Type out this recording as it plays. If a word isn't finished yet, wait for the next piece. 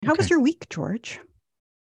How Okay. was It your week, George?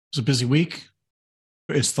 was a busy week.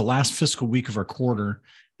 It's the last fiscal week of our quarter.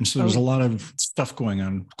 And so there was a Oh, lot of stuff going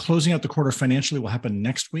on. Closing out the quarter financially will happen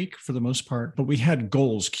next week for the most part. But we had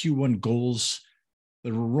goals, Q1 goals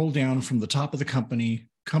that were rolled down from the top of the company,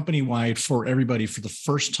 company wide for everybody for the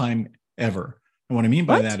first time ever. And what I mean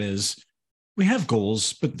by what? that is we have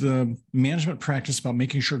goals, but the management practice about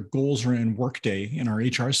making sure goals are in Workday in our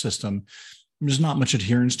HR system, there's not much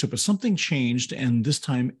adherence to it, but something changed. And this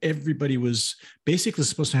time everybody was basically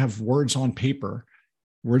supposed to have words on paper,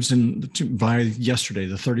 words in by yesterday,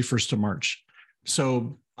 the 31st of March.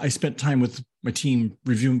 So I spent time with my team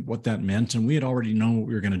reviewing what that meant. And we had already known what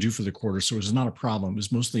we were going to do for the quarter. So it was not a problem. It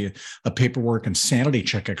was mostly a paperwork and sanity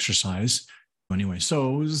check exercise. Anyway,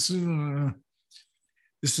 so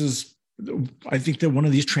this is, I think that one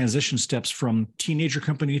of these transition steps from teenager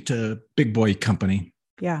company to big boy company,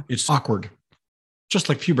 Yeah. it's awkward, just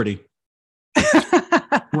like puberty.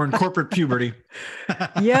 We're in corporate puberty.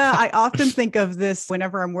 Yeah, I often think of this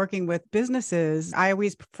whenever I'm working with businesses. I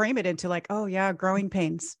always frame it into like, oh, yeah, growing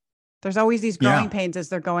pains. There's always these growing Yeah. pains as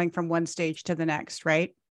they're going from one stage to the next,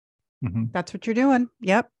 right? Mm-hmm. That's what you're doing.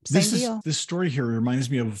 Yep. Same deal. This story here reminds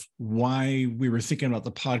me of why we were thinking about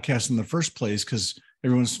the podcast in the first place, because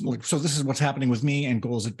everyone's like, so this is what's happening with me and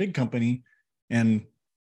goals at big company. And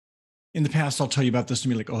in the past, I'll tell you about this and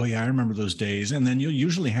be like, oh yeah, I remember those days. And then you'll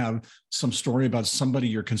usually have some story about somebody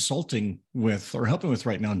you're consulting with or helping with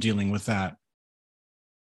right now dealing with that.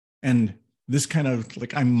 And this kind of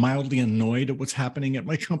like, I'm mildly annoyed at what's happening at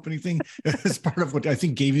my company thing is part of what I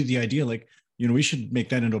think gave you the idea, like, we should make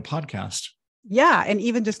that into a podcast. Yeah. And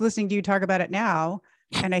even just listening to you talk about it now.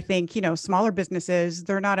 And I think, smaller businesses,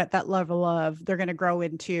 they're not at that level of they're going to grow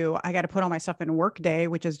into, I got to put all my stuff in Workday,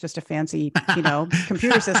 which is just a fancy,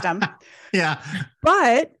 computer system. Yeah.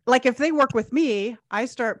 But like if they work with me, I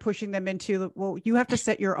start pushing them into, well, you have to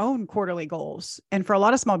set your own quarterly goals. And for a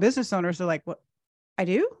lot of small business owners, they're like, what? I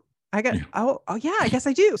do? Oh, yeah, I guess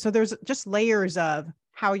I do. So there's just layers of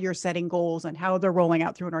how you're setting goals and how they're rolling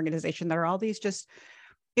out through an organization that are all these just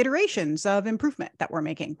iterations of improvement that we're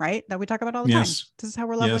making, right? That we talk about all the time. Yes. This is how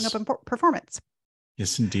we're leveling up in performance.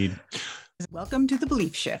 Yes, indeed. Welcome to The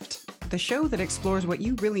Belief Shift, the show that explores what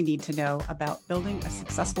you really need to know about building a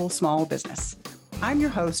successful small business. I'm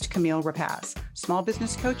your host, Camille Rapaz, small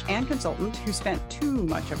business coach and consultant who spent too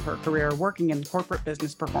much of her career working in corporate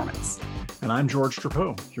business performance. And I'm George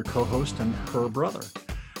Drapeau, your co-host and her brother.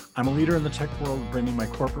 I'm a leader in the tech world, bringing my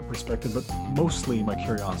corporate perspective, but mostly my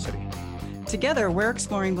curiosity. Together, we're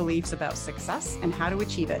exploring beliefs about success and how to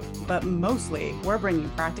achieve it, but mostly we're bringing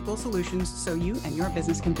practical solutions so you and your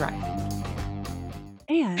business can thrive.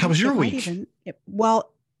 And how was your week?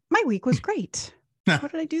 Well, my week was great.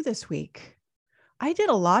 What did I do this week? I did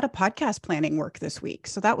a lot of podcast planning work this week,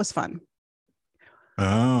 so that was fun.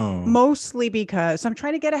 Oh. Mostly because I'm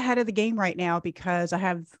trying to get ahead of the game right now because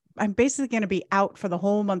I'm basically going to be out for the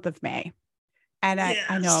whole month of May. And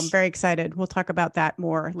I know I'm very excited. We'll talk about that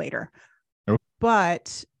more later.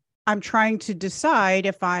 But I'm trying to decide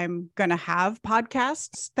if I'm going to have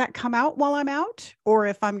podcasts that come out while I'm out or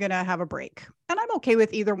if I'm going to have a break. And I'm okay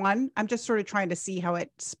with either one. I'm just sort of trying to see how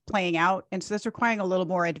it's playing out. And so that's requiring a little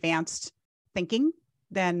more advanced thinking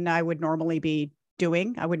than I would normally be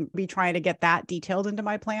doing. I wouldn't be trying to get that detailed into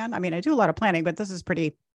my plan. I mean, I do a lot of planning, but this is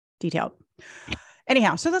pretty detailed.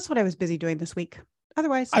 Anyhow, so that's what I was busy doing this week.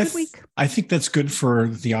 Otherwise, good week. I think that's good for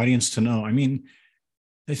the audience to know. I mean,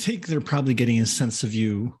 I think they're probably getting a sense of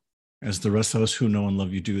you, as the rest of us who know and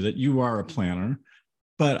love you do, that you are a planner.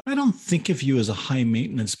 But I don't think of you as a high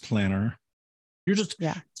maintenance planner. You're just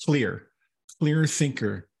clear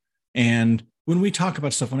thinker. And when we talk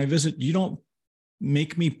about stuff, when I visit, you don't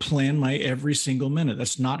make me plan my every single minute.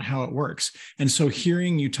 That's not how it works. And so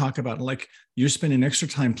hearing you talk about like you're spending extra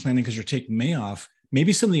time planning because you're taking May off,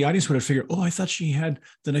 maybe some of the audience would have figured, oh, I thought she had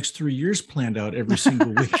the next 3 years planned out every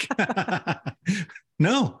single week.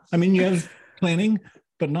 No, I mean, you have planning,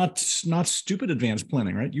 but not stupid advanced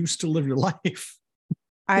planning, right? You still live your life.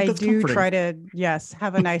 I do try to,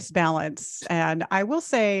 have a nice balance. And I will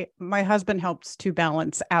say my husband helps to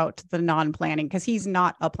balance out the non-planning because he's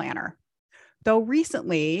not a planner. Though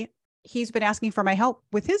recently he's been asking for my help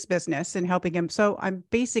with his business and helping him. So I'm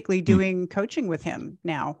basically doing coaching with him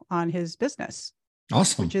now on his business.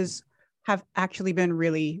 Awesome. Which have actually been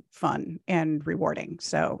really fun and rewarding.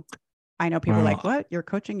 So I know people are like, what? You're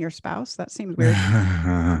coaching your spouse? That seems weird.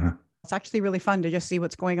 It's actually really fun to just see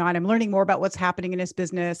what's going on. I'm learning more about what's happening in his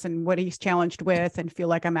business and what he's challenged with and feel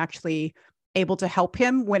like I'm actually able to help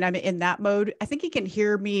him when I'm in that mode. I think he can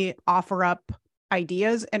hear me offer up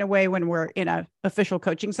ideas in a way when we're in an official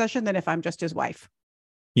coaching session than if I'm just his wife.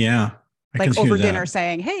 Yeah. like over dinner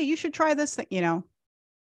saying, hey, you should try this thing,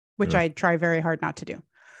 which I try very hard not to do.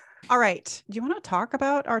 All right. Do you want to talk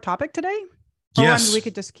about our topic today? Yes. We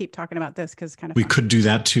could just keep talking about this because kind of we could do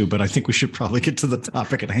that too, but I think we should probably get to the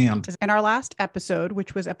topic at hand. In our last episode,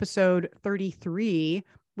 which was episode 33,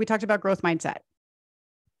 we talked about growth mindset.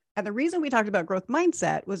 And the reason we talked about growth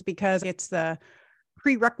mindset was because it's the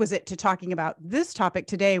prerequisite to talking about this topic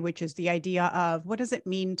today, which is the idea of what does it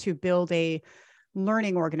mean to build a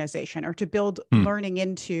learning organization or to build learning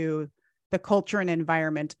into the culture and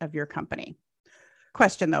environment of your company.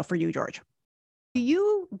 Question though for you, George. Do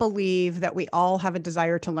you believe that we all have a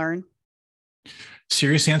desire to learn?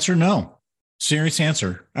 Serious answer, no. Serious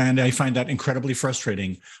answer. And I find that incredibly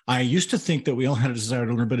frustrating. I used to think that we all had a desire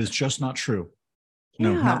to learn, but it's just not true.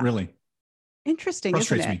 No, not really. Interesting,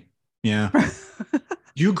 frustrates isn't it? Me. Yeah. Do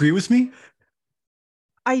you agree with me?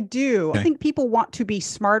 I do. Okay. I think people want to be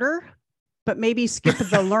smarter, but maybe skip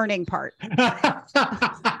the learning part.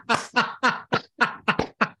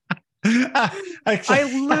 I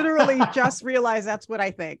literally just realized that's what I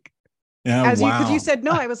think. Yeah, because you said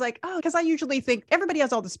no, I was like, oh, because I usually think everybody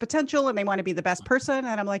has all this potential and they want to be the best person.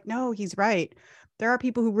 And I'm like, no, he's right. There are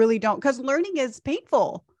people who really don't, because learning is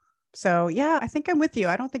painful. So yeah, I think I'm with you.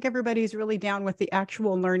 I don't think everybody's really down with the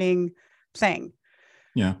actual learning thing.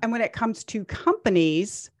 Yeah. And when it comes to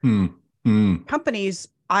companies, companies,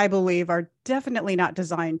 I believe, are definitely not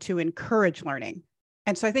designed to encourage learning.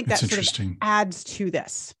 And so I think that sort of adds to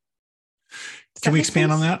this. Can we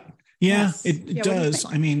expand on that? Yeah, yes. It does.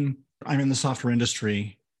 I mean, I'm in the software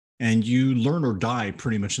industry and you learn or die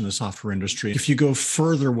pretty much in the software industry. If you go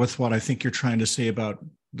further with what I think you're trying to say about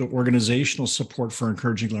the organizational support for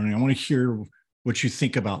encouraging learning, I want to hear what you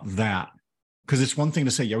think about that. Because it's one thing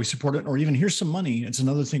to say, yeah, we support it, or even here's some money. It's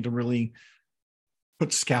another thing to really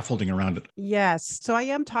put scaffolding around it. Yes. So I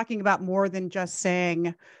am talking about more than just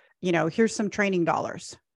saying, here's some training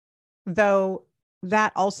dollars. Though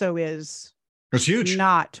that also is it's huge.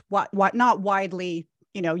 Not widely,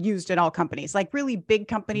 used in all companies. Like really big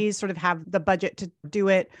companies sort of have the budget to do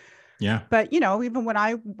it. Yeah. But, even when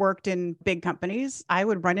I worked in big companies, I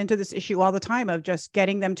would run into this issue all the time of just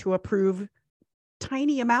getting them to approve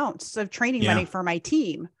tiny amounts of training money for my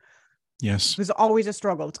team. Yes. It was always a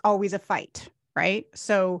struggle. It's always a fight, right?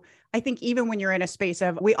 So I think even when you're in a space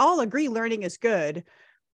of, we all agree learning is good,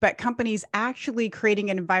 but companies actually creating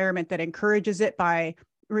an environment that encourages it by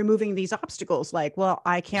removing these obstacles, like, well,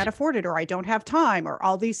 I can't afford it, or I don't have time, or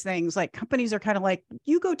all these things. Like companies are kind of like,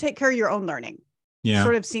 you go take care of your own learning. Yeah.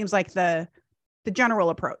 Sort of seems like the general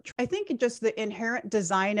approach. I think just the inherent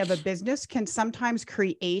design of a business can sometimes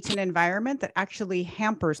create an environment that actually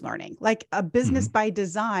hampers learning. Like a business by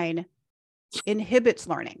design inhibits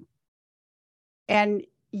learning. And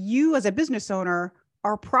you as a business owner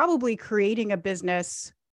are probably creating a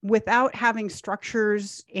business without having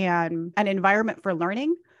structures and an environment for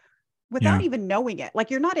learning, without even knowing it. Like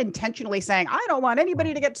you're not intentionally saying, I don't want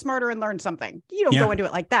anybody to get smarter and learn something. You don't go into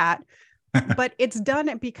it like that, but it's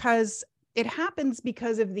done because it happens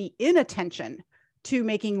because of the inattention to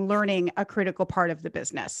making learning a critical part of the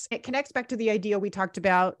business. It connects back to the idea we talked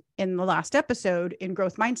about in the last episode in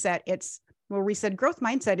growth mindset. It's where we said growth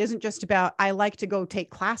mindset isn't just about, I like to go take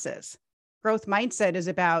classes. Growth mindset is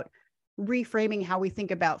about reframing how we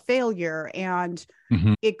think about failure. And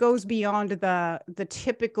it goes beyond the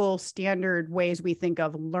typical standard ways we think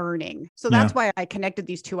of learning. So that's why I connected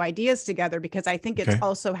these two ideas together, because I think it's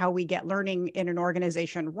also how we get learning in an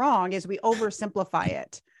organization wrong is we oversimplify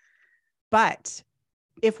it. But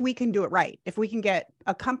if we can do it right, if we can get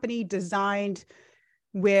a company designed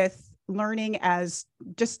with learning as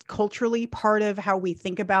just culturally part of how we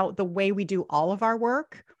think about the way we do all of our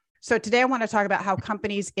work. So today I want to talk about how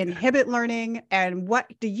companies inhibit learning, and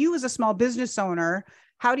what do you as a small business owner,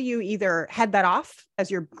 how do you either head that off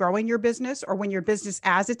as you're growing your business, or when your business,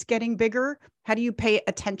 as it's getting bigger, how do you pay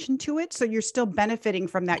attention to it so you're still benefiting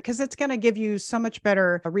from that? Because it's going to give you so much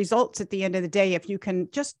better results at the end of the day if you can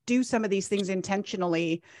just do some of these things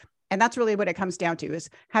intentionally. And that's really what it comes down to, is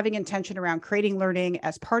having intention around creating learning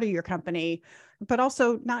as part of your company, but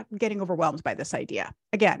also not getting overwhelmed by this idea.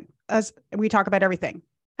 Again, as we talk about everything,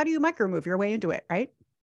 how do you micro-move your way into it, right?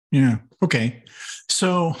 Yeah. Okay.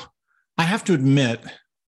 So I have to admit,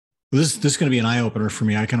 this is going to be an eye-opener for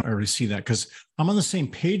me. I can already see that because I'm on the same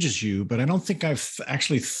page as you, but I don't think I've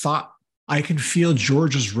actually thought. I can feel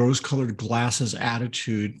George's rose-colored glasses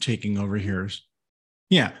attitude taking over here.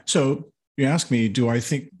 Yeah. So you ask me, do I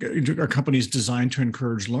think are companies designed to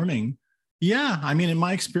encourage learning? Yeah. I mean, in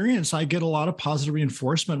my experience, I get a lot of positive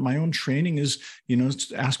reinforcement. My own training is,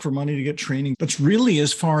 ask for money to get training. That's really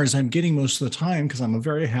as far as I'm getting most of the time because I'm a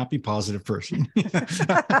very happy, positive person.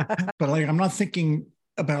 But I'm not thinking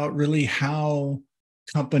about really how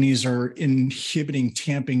companies are inhibiting,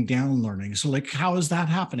 tamping down learning. So how is that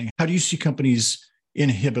happening? How do you see companies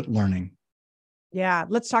inhibit learning? Yeah,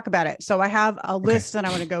 let's talk about it. So I have a list that I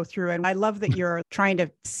want to go through, and I love that you're trying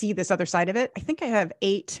to see this other side of it. I think I have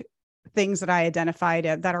 8 things that I identified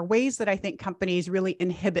that are ways that I think companies really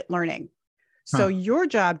inhibit learning. So your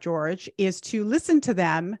job, George, is to listen to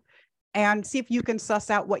them and see if you can suss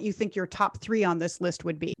out what you think your top 3 on this list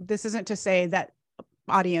would be. This isn't to say that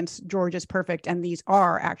audience, George is perfect, and these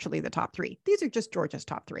are actually the top 3. These are just George's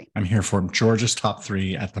top 3. I'm here for George's top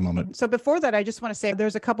 3 at the moment. So before that, I just want to say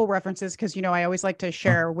there's a couple references because, I always like to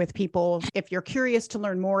share with people, if you're curious to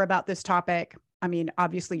learn more about this topic, I mean,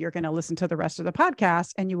 obviously you're going to listen to the rest of the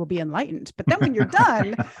podcast and you will be enlightened. But then when you're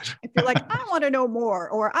done, if you're like, I want to know more,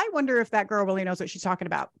 or I wonder if that girl really knows what she's talking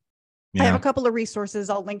about. Yeah. I have a couple of resources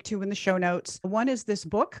I'll link to in the show notes. One is this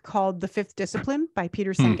book called The Fifth Discipline by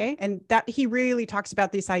Peter Senge. And that he really talks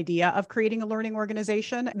about this idea of creating a learning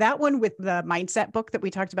organization. That one with the mindset book that we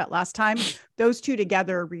talked about last time, those two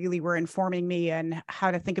together really were informing me and how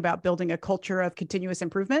to think about building a culture of continuous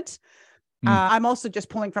improvement. I'm also just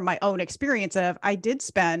pulling from my own experience of I did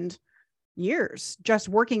spend years just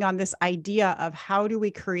working on this idea of how do we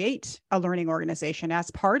create a learning organization as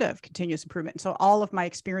part of continuous improvement. So all of my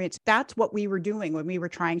experience, that's what we were doing when we were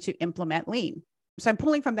trying to implement lean. So I'm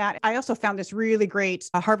pulling from that. I also found this really great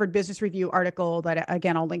Harvard Business Review article that,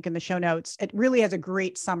 again, I'll link in the show notes. It really has a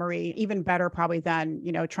great summary, even better probably than,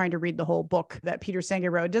 trying to read the whole book that Peter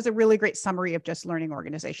Senge wrote. It does a really great summary of just learning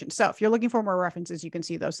organizations. So if you're looking for more references, you can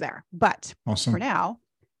see those there. But for now,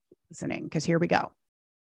 listening, because here we go.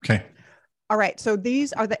 Okay. All right. So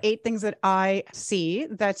these are the 8 things that I see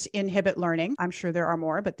that inhibit learning. I'm sure there are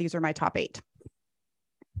more, but these are my top 8.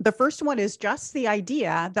 The first one is just the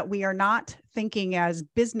idea that we are not thinking as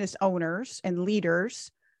business owners and leaders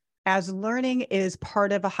as learning is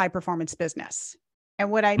part of a high performance business. And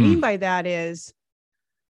what I mean by that is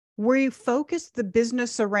we focus the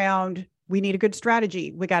business around, we need a good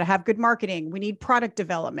strategy. We got to have good marketing. We need product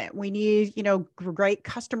development. We need, great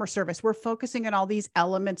customer service. We're focusing on all these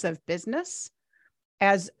elements of business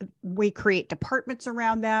as we create departments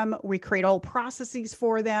around them. We create all processes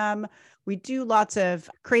for them. We do lots of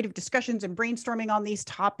creative discussions and brainstorming on these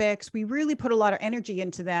topics. We really put a lot of energy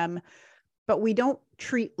into them, but we don't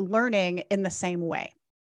treat learning in the same way.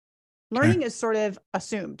 Learning is sort of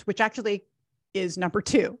assumed, which actually is number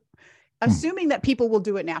 2, assuming that people will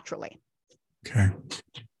do it naturally. Okay.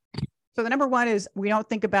 So the number 1 is we don't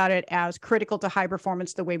think about it as critical to high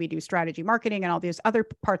performance the way we do strategy, marketing, and all these other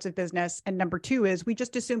parts of business. And number 2 is we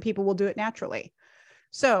just assume people will do it naturally.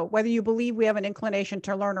 So whether you believe we have an inclination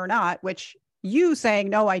to learn or not, which you saying,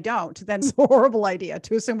 no, I don't, then it's a horrible idea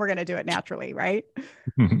to assume we're going to do it naturally, right?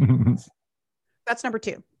 That's number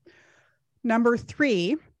 2. Number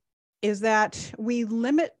 3 is that we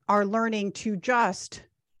limit our learning to just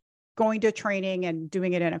going to training and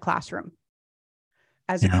doing it in a classroom,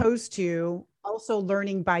 as opposed to also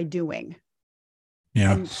learning by doing.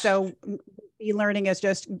 Yeah. And so e-learning is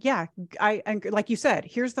just, and like you said,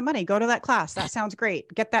 here's the money, go to that class. That sounds great.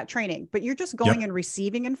 Get that training, but you're just going and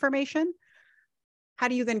receiving information. How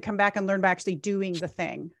do you then come back and learn by actually doing the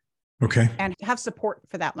thing? Okay. And have support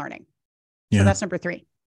for that learning. Yeah. So that's number 3,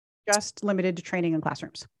 just limited to training in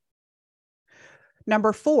classrooms.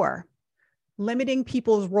 Number 4, limiting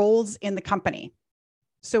people's roles in the company.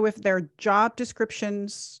 So if their job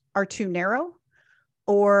descriptions are too narrow,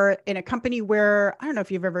 or in a company where, I don't know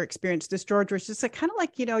if you've ever experienced this, George, where it's just kind of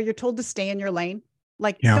like, you're told to stay in your lane.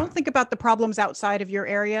 Don't think about the problems outside of your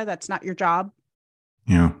area. That's not your job.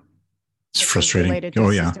 Yeah. It's frustrating.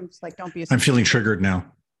 Systems. Don't be. I'm feeling triggered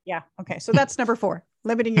now. Yeah. Okay. So that's number 4,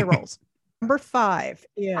 limiting your roles. Number 5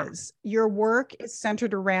 is your work is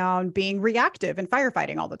centered around being reactive and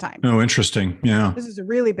firefighting all the time. Oh, interesting. Yeah. This is a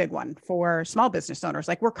really big one for small business owners.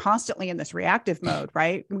 We're constantly in this reactive mode,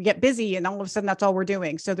 right? We get busy and all of a sudden that's all we're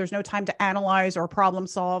doing. So there's no time to analyze or problem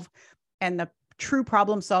solve. And the true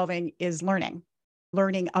problem solving is learning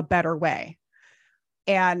a better way.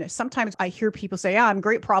 And sometimes I hear people say, I'm a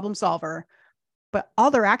great problem solver, but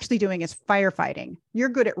all they're actually doing is firefighting. You're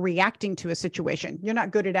good at reacting to a situation. You're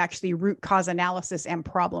not good at actually root cause analysis and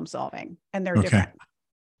problem solving. And they're different.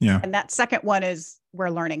 Yeah. And that second one is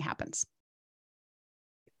where learning happens.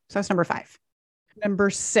 So that's number 5. Number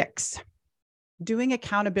 6, doing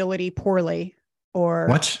accountability poorly, or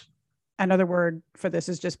what? Another word for this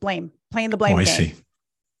is just blame, playing the blame game. I see.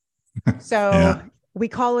 So we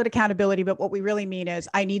call it accountability, but what we really mean is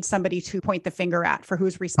I need somebody to point the finger at for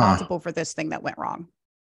who's responsible for this thing that went wrong.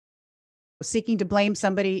 Seeking to blame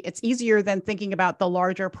somebody, it's easier than thinking about the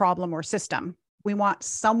larger problem or system. We want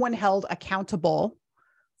someone held accountable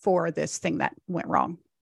for this thing that went wrong.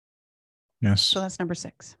 Yes. So that's number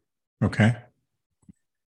 6. Okay.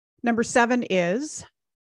 Number 7 is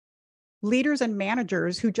leaders and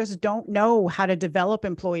managers who just don't know how to develop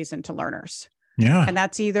employees into learners. Yeah. And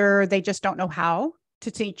that's either they just don't know how to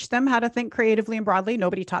teach them how to think creatively and broadly.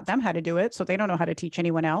 Nobody taught them how to do it, so they don't know how to teach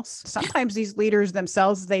anyone else. Sometimes these leaders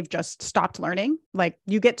themselves, they've just stopped learning. Like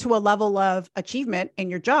you get to a level of achievement in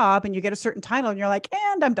your job and you get a certain title and you're like,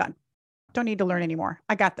 and I'm done. Don't need to learn anymore.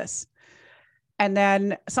 I got this. And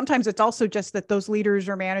then sometimes it's also just that those leaders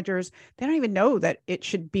or managers, they don't even know that it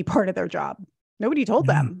should be part of their job. Nobody told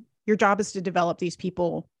them. Your job is to develop these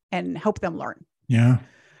people and help them learn. Yeah.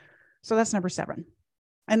 So that's number 7.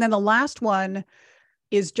 And then the last one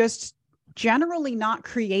is just generally not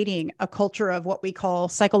creating a culture of what we call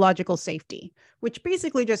psychological safety, which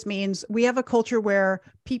basically just means we have a culture where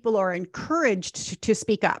people are encouraged to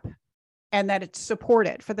speak up and that it's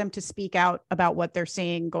supported for them to speak out about what they're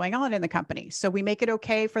seeing going on in the company. So we make it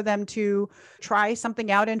okay for them to try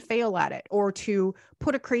something out and fail at it, or to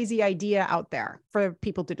put a crazy idea out there for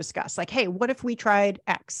people to discuss. Like, hey, what if we tried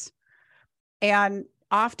X? And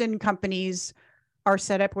often companies are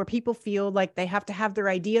set up where people feel like they have to have their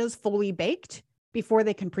ideas fully baked before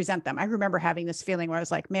they can present them. I remember having this feeling where I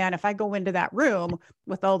was like, man, if I go into that room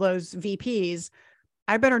with all those VPs,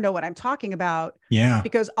 I better know what I'm talking about. Yeah.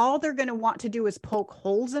 Because all they're going to want to do is poke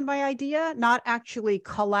holes in my idea, not actually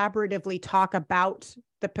collaboratively talk about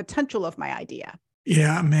the potential of my idea.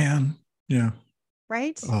 Yeah, man. Yeah.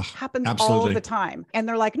 Right? Oh, happens absolutely. all the time. And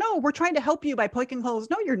they're like, no, we're trying to help you by poking holes.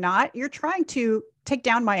 No, you're not. You're trying to take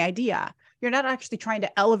down my idea. You're not actually trying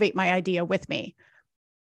to elevate my idea with me.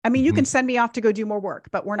 I mean, you can send me off to go do more work,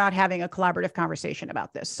 but we're not having a collaborative conversation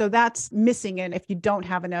about this. So that's missing. And if you don't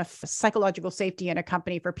have enough psychological safety in a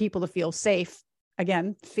company for people to feel safe,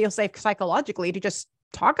 again, feel safe psychologically to just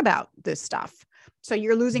talk about this stuff. So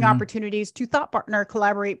you're losing opportunities to thought partner,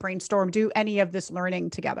 collaborate, brainstorm, do any of this learning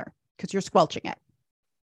together because you're squelching it.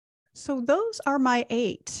 So those are my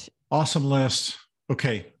 8. Awesome list.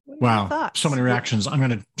 Okay. Wow. So many reactions. I'm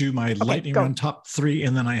going to do my lightning round top 3,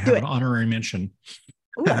 and then I have an honorary mention.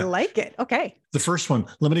 Oh, I like it. Okay. The first one,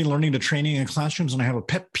 limiting learning to training in classrooms. And I have a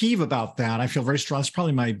pet peeve about that. I feel very strong. It's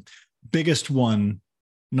probably my biggest one.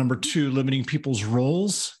 Number 2, limiting people's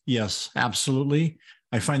roles. Yes, absolutely.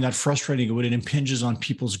 I find that frustrating when it impinges on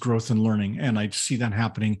people's growth and learning. And I see that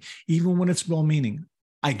happening even when it's well-meaning.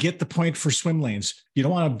 I get the point for swim lanes. You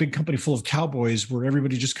don't want a big company full of cowboys where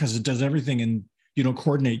everybody just kind of does everything and you don't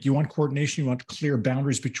coordinate. You want coordination. You want clear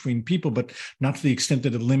boundaries between people, but not to the extent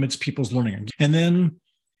that it limits people's learning. And then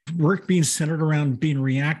work being centered around being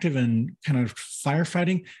reactive and kind of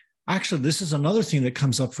firefighting. Actually, this is another thing that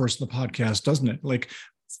comes up for us in the podcast, doesn't it? Like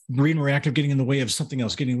being reactive, getting in the way of something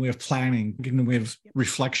else, getting in the way of planning, getting in the way of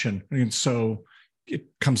reflection. And so it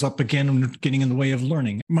comes up again and getting in the way of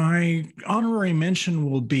learning. My honorary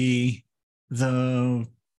mention will be the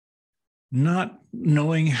not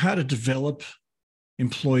knowing how to develop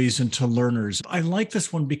employees into learners. I like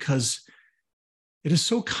this one because it is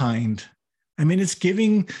so kind. I mean, it's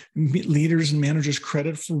giving leaders and managers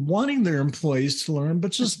credit for wanting their employees to learn,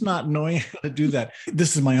 but just not knowing how to do that.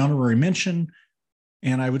 This is my honorary mention.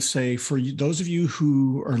 And I would say for you, those of you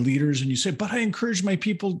who are leaders and you say, but I encourage my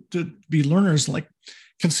people to be learners, like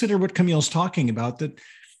consider what Camille's talking about, that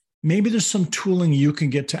maybe there's some tooling you can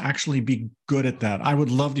get to actually be good at that. I would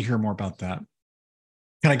love to hear more about that.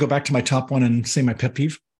 Can I go back to my top one and say my pet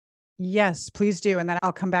peeve? Yes, please do. And then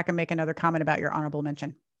I'll come back and make another comment about your honorable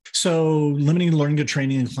mention. So limiting learning to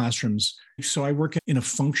training in classrooms. So I work in a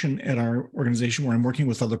function at our organization where I'm working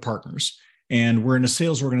with other partners. And we're in a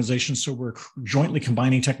sales organization, so we're jointly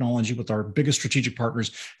combining technology with our biggest strategic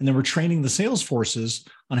partners. And then we're training the sales forces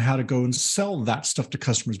on how to go and sell that stuff to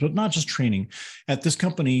customers, but not just training. At this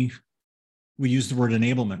company, we use the word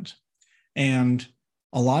enablement. And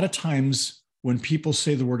a lot of times when people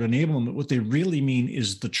say the word enablement, what they really mean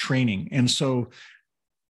is the training. And so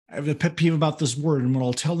I have a pet peeve about this word. And what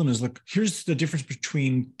I'll tell them is, look, here's the difference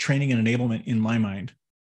between training and enablement in my mind.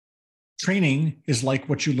 Training is like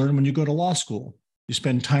what you learn when you go to law school. You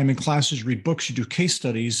spend time in classes, read books, you do case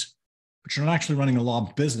studies, but you're not actually running a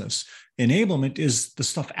law business. Enablement is the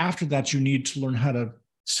stuff after that you need to learn how to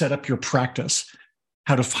set up your practice,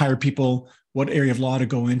 how to hire people, what area of law to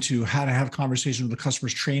go into, how to have conversations with the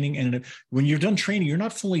customers, training. And when you're done training, you're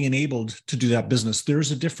not fully enabled to do that business.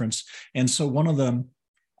 There's a difference. And so one of the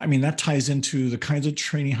I mean, that ties into the kinds of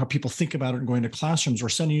training, how people think about it and going to classrooms or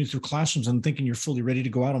sending you through classrooms and thinking you're fully ready to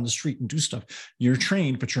go out on the street and do stuff. You're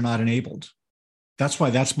trained, but you're not enabled. That's why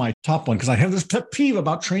that's my top one, because I have this pet peeve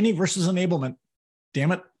about training versus enablement.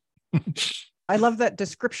 Damn it. I love that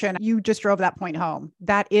description. You just drove that point home.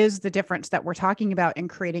 That is the difference that we're talking about in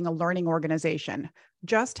creating a learning organization.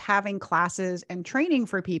 Just having classes and training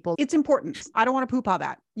for people, it's important. I don't want to poo-pah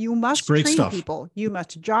that. You must train people. You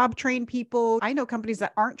must job train people. I know companies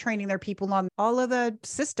that aren't training their people on all of the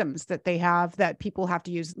systems that they have that people have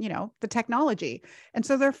to use, the technology. And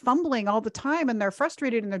so they're fumbling all the time and they're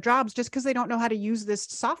frustrated in their jobs just because they don't know how to use this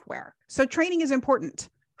software. So training is important.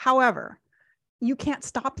 However, you can't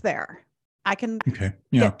stop there. I can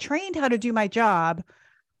get trained how to do my job,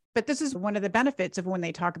 but this is one of the benefits of when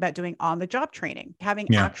they talk about doing on-the-job training,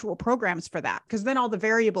 having actual programs for that, because then all the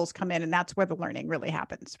variables come in and that's where the learning really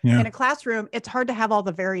happens. In a classroom, it's hard to have all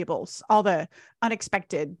the variables, all the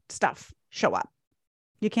unexpected stuff show up.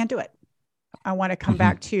 You can't do it. I want to come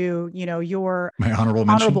back to, your my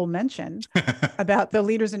honorable mention about the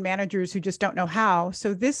leaders and managers who just don't know how.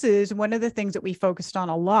 So this is one of the things that we focused on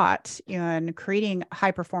a lot in creating a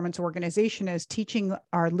high performance organization, is teaching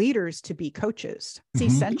our leaders to be coaches. It's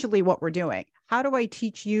essentially what we're doing. How do I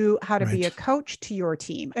teach you how to be a coach to your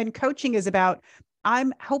team? And coaching is about,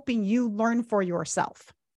 I'm helping you learn for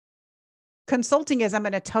yourself. Consulting is, I'm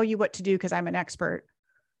going to tell you what to do because I'm an expert.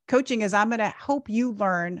 Coaching is, I'm going to help you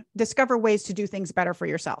discover ways to do things better for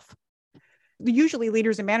yourself. Usually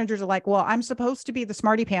leaders and managers are like, well, I'm supposed to be the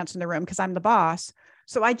smarty pants in the room because I'm the boss.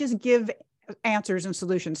 So I just give answers and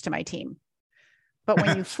solutions to my team. But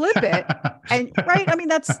when you flip it, and I mean,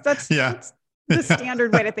 that's the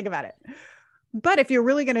standard way to think about it. But if you're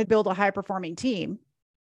really going to build a high performing team,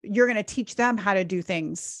 you're going to teach them how to do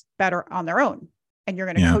things better on their own. And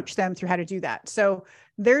you're going to coach them through how to do that. So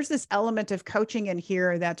there's this element of coaching in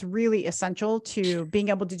here that's really essential to being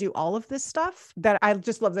able to do all of this stuff, that I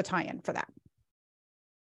just love the tie-in for that.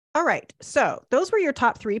 All right. So those were your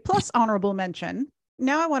top 3 plus honorable mention.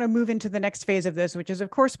 Now I want to move into the next phase of this, which is,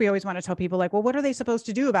 of course, we always want to tell people like, well, what are they supposed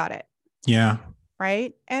to do about it? Yeah.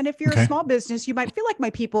 Right. And if you're a small business, you might feel like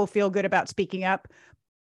my people feel good about speaking up.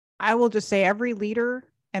 I will just say every leader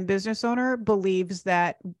and business owner believes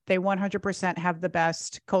that they 100% have the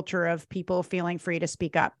best culture of people feeling free to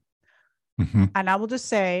speak up. And I will just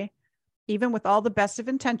say, even with all the best of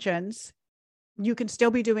intentions, you can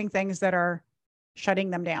still be doing things that are shutting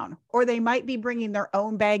them down, or they might be bringing their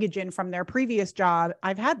own baggage in from their previous job.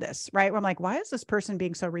 I've had this, right? Where I'm like, why is this person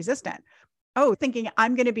being so resistant? Oh, thinking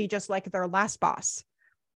I'm going to be just like their last boss.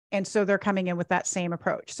 And so they're coming in with that same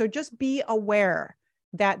approach. So just be aware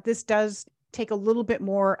that this does take a little bit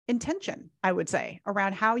more intention, I would say,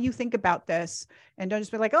 around how you think about this. And don't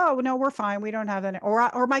just be like, oh, no, we're fine. We don't have that.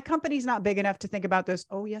 Or my company's not big enough to think about this.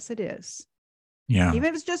 Oh, yes, it is. Yeah. Even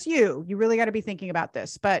if it's just you really got to be thinking about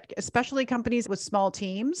this. But especially companies with small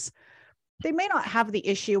teams, they may not have the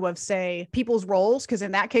issue of, say, people's roles, because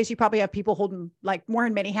in that case, you probably have people holding like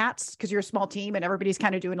wearing many hats because you're a small team and everybody's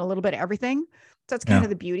kind of doing a little bit of everything. So that's kind of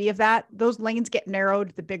the beauty of that. Those lanes get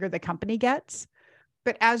narrowed the bigger the company gets.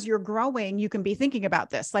 But as you're growing, you can be thinking about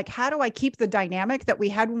this. Like, how do I keep the dynamic that we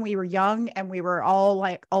had when we were young and we were all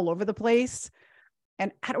like all over the place?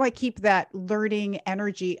 And how do I keep that learning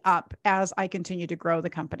energy up as I continue to grow the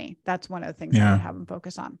company? That's one of the things I would have them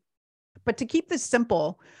focus on. But to keep this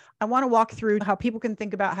simple, I want to walk through how people can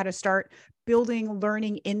think about how to start building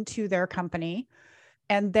learning into their company.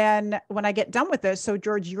 And then when I get done with this, so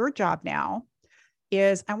George, your job now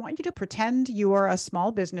is, I want you to pretend you are a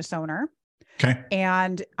small business owner. Okay.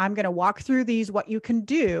 And I'm going to walk through what you can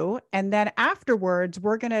do. And then afterwards,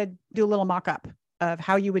 we're going to do a little mock-up of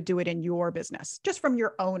how you would do it in your business, just from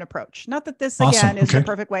your own approach. Not that this, again, is the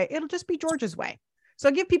perfect way. It'll just be George's way. So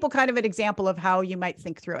I'll give people kind of an example of how you might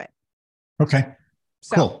think through it. Okay.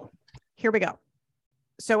 So cool. Here we go.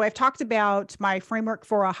 So I've talked about my framework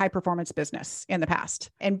for a high performance business in the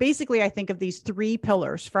past. And basically, I think of these 3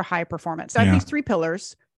 pillars for high performance. So I have these 3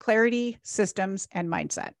 pillars: clarity, systems, and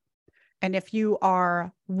mindset. And if you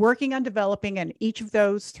are working on developing in each of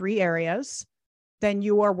those 3 areas, then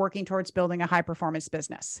you are working towards building a high performance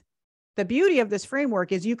business. The beauty of this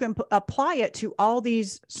framework is you can apply it to all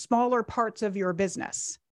these smaller parts of your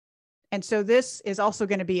business. And so this is also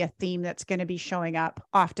going to be a theme that's going to be showing up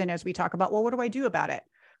often as we talk about, well, what do I do about it?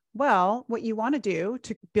 Well, what you want to do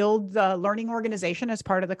to build the learning organization as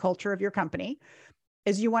part of the culture of your company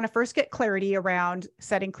is you want to first get clarity around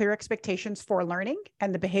setting clear expectations for learning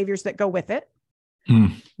and the behaviors that go with it.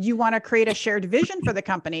 You want to create a shared vision for the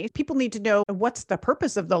company. People need to know what's the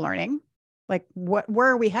purpose of the learning, like where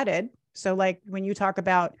are we headed? So like when you talk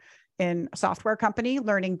about in a software company,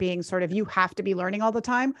 learning being sort of, you have to be learning all the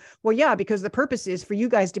time. Well, yeah, because the purpose is for you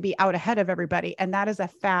guys to be out ahead of everybody. And that is a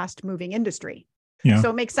fast moving industry. Yeah. So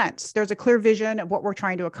it makes sense. There's a clear vision of what we're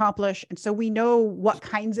trying to accomplish. And so we know what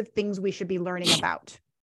kinds of things we should be learning about.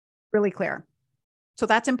 Really clear. So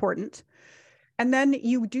that's important. And then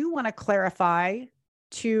you do want to clarify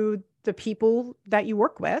to the people that you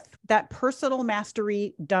work with that personal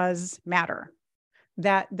mastery does matter,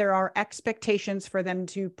 that there are expectations for them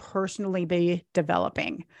to personally be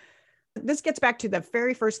developing. This gets back to the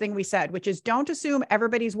very first thing we said, which is don't assume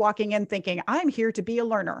everybody's walking in thinking, I'm here to be a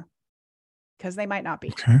learner, because they might not be.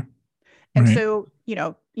 Okay. And so,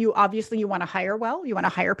 you obviously want to hire well, you want to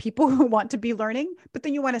hire people who want to be learning, but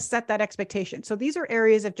then you want to set that expectation. So these are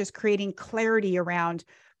areas of just creating clarity around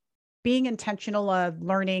being intentional of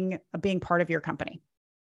learning, of being part of your company.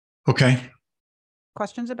 Okay.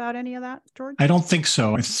 Questions about any of that, George? I don't think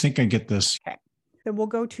so. I think I get this. Okay. Then we'll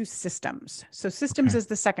go to systems. So systems is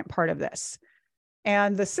the second part of this.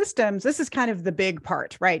 And the systems, this is kind of the big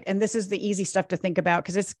part, right? And this is the easy stuff to think about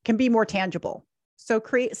because it can be more tangible. So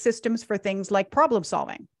create systems for things like problem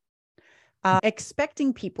solving,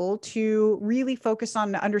 expecting people to really focus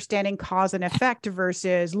on understanding cause and effect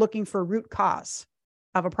versus looking for root cause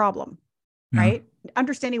of a problem, right?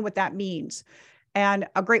 Understanding what that means. And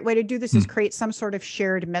a great way to do this is create some sort of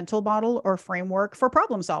shared mental model or framework for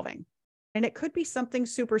problem solving. And it could be something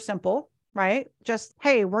super simple, right? Just,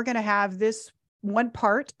 hey, we're going to have this one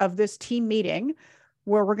part of this team meeting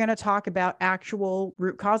where we're going to talk about actual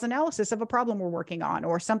root cause analysis of a problem we're working on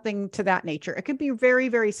or something to that nature. It could be very,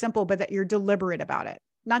 very simple, but that you're deliberate about it,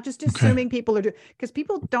 not just assuming people are doing, because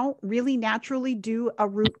people don't really naturally do a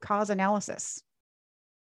root cause analysis.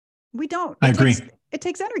 We don't. I agree. It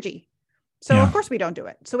takes energy. So of course we don't do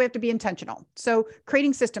it. So we have to be intentional. So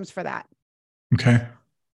creating systems for that. Okay.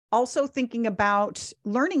 Also thinking about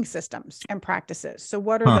learning systems and practices. So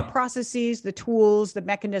what are the processes, the tools, the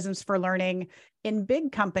mechanisms for learning? In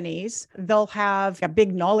big companies, they'll have a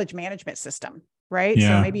big knowledge management system, right?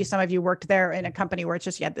 Yeah. So maybe some of you worked there in a company where it's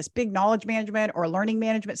just, you had this big knowledge management or learning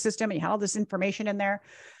management system and you had all this information in there.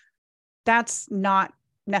 That's not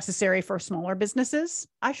necessary for smaller businesses.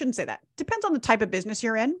 I shouldn't say that. Depends on the type of business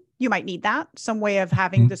you're in. You might need that, some way of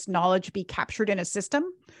having this knowledge be captured in a system.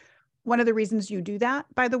 One of the reasons you do that,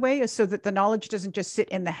 by the way, is so that the knowledge doesn't just sit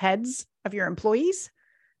in the heads of your employees,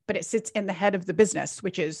 but it sits in the head of the business,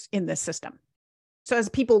 which is in this system. So as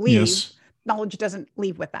people leave, knowledge doesn't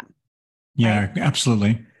leave with them. Yeah, right? Absolutely.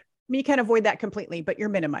 I mean, you can't avoid that completely, but you're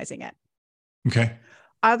minimizing it. Okay.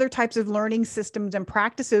 Other types of learning systems and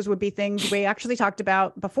practices would be things we actually talked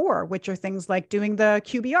about before, which are things like doing the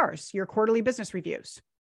QBRs, your quarterly business reviews,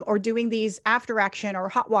 or doing these after action or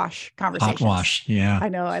hot wash conversations. Hot wash, yeah. I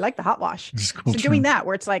know, I like the hot wash. Cool, so doing that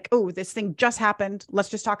where it's like, oh, this thing just happened. Let's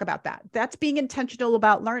just talk about that. That's being intentional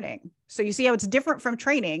about learning. So you see how it's different from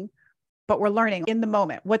training, but we're learning in the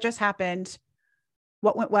moment. What just happened?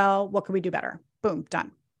 What went well? What can we do better? Boom,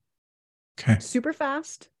 done. Okay. Super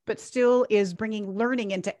fast, but still is bringing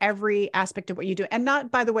learning into every aspect of what you do. And not,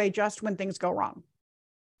 by the way, just when things go wrong.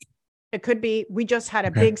 It could be, we just had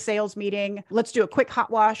a big sales meeting. Let's do a quick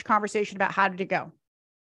hot wash conversation about how did it go.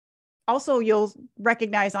 Also, you'll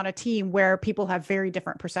recognize on a team where people have very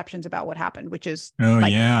different perceptions about what happened, which is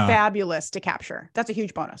fabulous to capture. That's a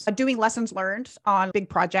huge bonus. Doing lessons learned on big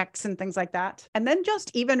projects and things like that. And then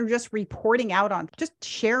just reporting out on, just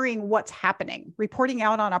sharing what's happening, reporting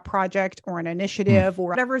out on a project or an initiative or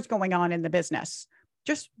whatever is going on in the business.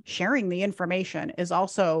 Just sharing the information is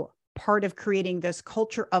also part of creating this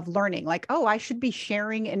culture of learning. Like, oh, I should be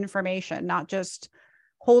sharing information, not just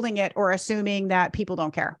holding it or assuming that people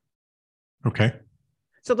don't care. Okay.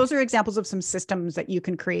 So those are examples of some systems that you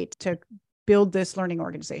can create to build this learning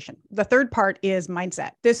organization. The third part is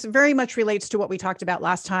mindset. This very much relates to what we talked about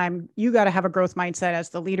last time. You got to have a growth mindset as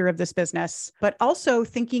the leader of this business, but also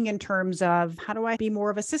thinking in terms of how do I be more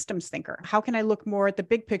of a systems thinker? How can I look more at the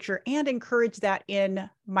big picture and encourage that in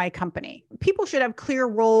my company? People should have clear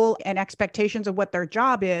role and expectations of what their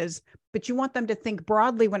job is, but you want them to think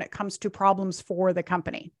broadly when it comes to problems for the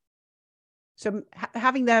company. So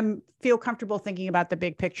having them feel comfortable thinking about the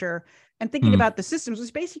big picture and thinking about the systems,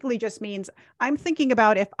 which basically just means I'm thinking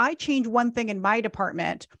about if I change one thing in my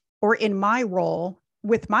department or in my role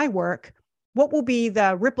with my work, what will be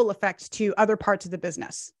the ripple effects to other parts of the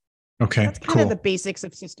business? Okay, that's kind of the basics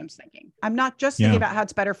of systems thinking. I'm not just thinking about how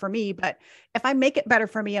it's better for me, but if I make it better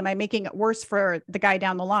for me, am I making it worse for the guy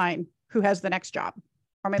down the line who has the next job?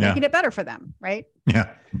 Or am I making it better for them, right?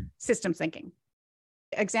 Yeah. Systems thinking.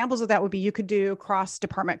 Examples of that would be you could do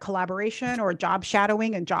cross-department collaboration or job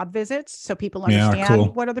shadowing and job visits so people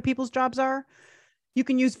understand what other people's jobs are. You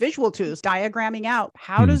can use visual tools, diagramming out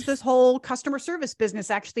how does this whole customer service business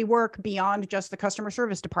actually work beyond just the customer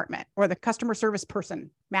service department or the customer service person.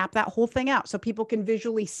 Map that whole thing out so people can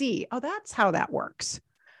visually see, oh, that's how that works.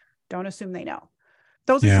 Don't assume they know.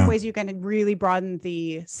 Those are some ways you can really broaden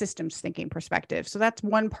the systems thinking perspective. So that's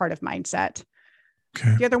one part of mindset.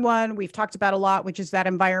 Okay. The other one we've talked about a lot, which is that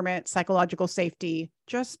environment, psychological safety.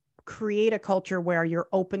 Just create a culture where you're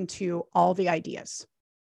open to all the ideas.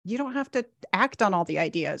 You don't have to act on all the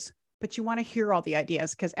ideas, but you want to hear all the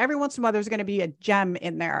ideas because every once in a while there's going to be a gem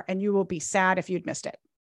in there and you will be sad if you'd missed it.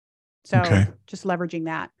 So just leveraging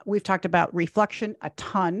that. We've talked about reflection a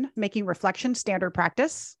ton, making reflection standard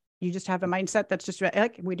practice. You just have a mindset that's just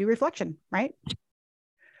like we do reflection, right?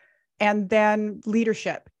 And then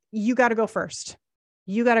leadership. You got to go first.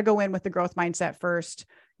 You got to go in with the growth mindset first.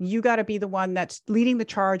 You got to be the one that's leading the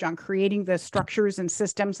charge on creating the structures and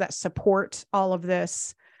systems that support all of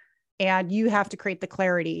this. And you have to create the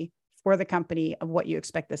clarity for the company of what you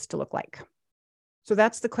expect this to look like. So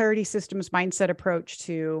that's the clarity systems mindset approach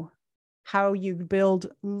to how you build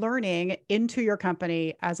learning into your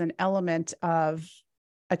company as an element of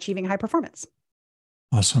achieving high performance.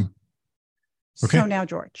 Awesome. Okay. So now,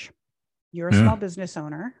 George, you're a small business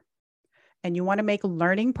owner and you want to make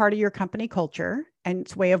learning part of your company culture and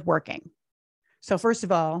its way of working. So first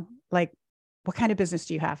of all, like, what kind of business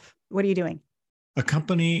do you have? What are you doing? A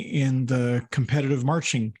company in the competitive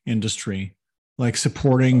marching industry, like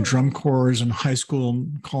supporting drum corps and high school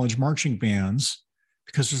and college marching bands,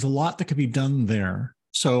 because there's a lot that could be done there.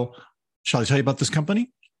 So shall I tell you about this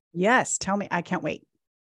company? Yes, tell me. I can't wait.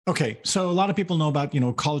 Okay. So a lot of people know about,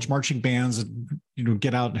 college marching bands and,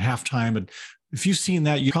 get out at halftime. And if you've seen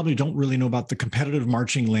that, you probably don't really know about the competitive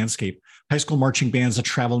marching landscape. High school marching bands that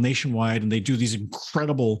travel nationwide and they do these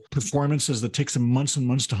incredible performances that takes them months and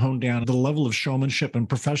months to hone down. The level of showmanship and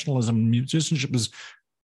professionalism and musicianship is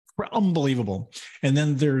unbelievable. And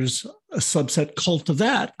then there's a subset cult of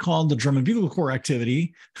that called the Drum and Bugle Corps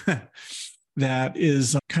activity that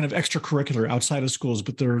is kind of extracurricular outside of schools,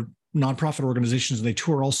 but they're nonprofit organizations and they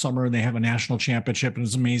tour all summer and they have a national championship and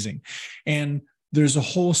it's amazing. And there's a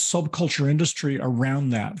whole subculture industry around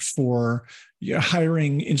that for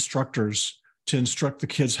hiring instructors to instruct the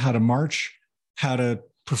kids how to march, how to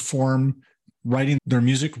perform, writing their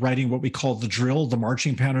music, writing what we call the drill, the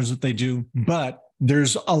marching patterns that they do. But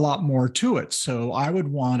there's a lot more to it. So I would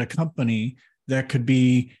want a company that could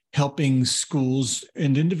be helping schools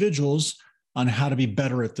and individuals on how to be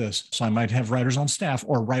better at this. So I might have writers on staff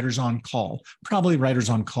or writers on call, probably writers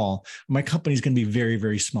on call. My company is going to be very,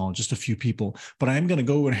 very small, just a few people, but I'm going to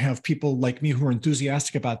go and have people like me who are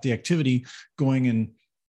enthusiastic about the activity going and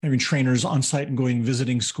having trainers on site and going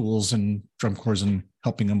visiting schools and drum corps and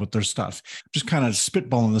helping them with their stuff. Just kind of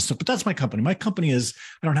spitballing this stuff, but that's my company. My company is,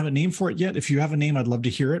 I don't have a name for it yet. If you have a name, I'd love to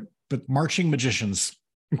hear it, but Marching Magicians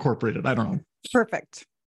Incorporated. I don't know. Perfect.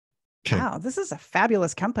 Okay. Wow. This is a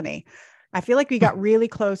fabulous company. I feel like we got really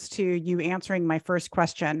close to you answering my first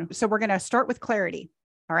question. So we're going to start with clarity.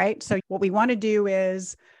 All right. So what we want to do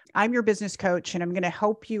is I'm your business coach and I'm going to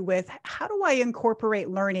help you with how do I incorporate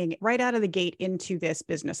learning right out of the gate into this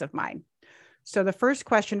business of mine? So the first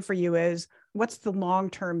question for you is, what's the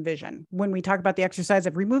long-term vision? When we talk about the exercise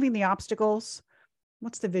of removing the obstacles,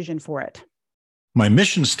 what's the vision for it? My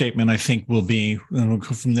mission statement, I think, will be, and we'll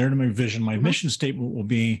go from there to my vision. My mission statement will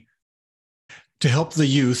be to help the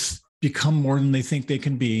youth become more than they think they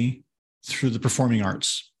can be through the performing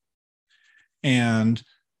arts. And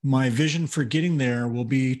my vision for getting there will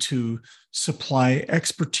be to supply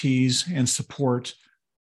expertise and support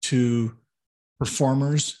to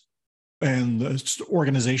performers and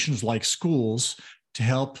organizations like schools to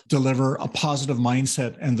help deliver a positive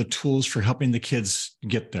mindset and the tools for helping the kids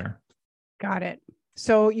get there. Got it.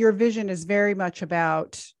 So your vision is very much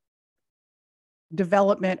about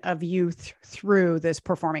development of youth through this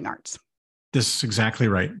performing arts. This is exactly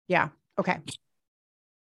right. Yeah. Okay.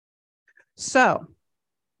 So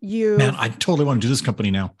Man, I totally want to do this company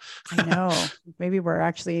now. I know. Maybe we're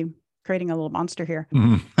actually creating a little monster here.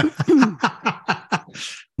 Oh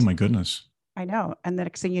my goodness. I know. And the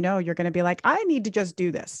next thing you know, you're going to be like, I need to just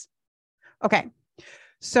do this. Okay.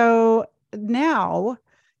 So now,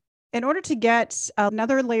 in order to get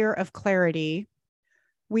another layer of clarity,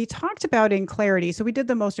 we talked about in clarity. So we did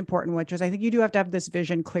the most important, which is I think you do have to have this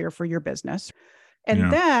vision clear for your business.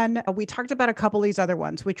 And then we talked about a couple of these other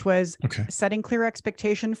ones, which was setting clear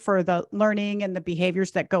expectation for the learning and the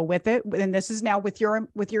behaviors that go with it. And this is now with your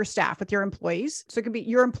staff, with your employees. So it could be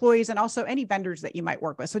your employees and also any vendors that you might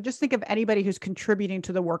work with. So just think of anybody who's contributing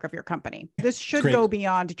to the work of your company. This should go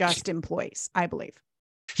beyond just employees, I believe.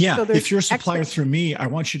 Yeah. So if you're a supplier through me, I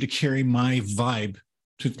want you to carry my vibe.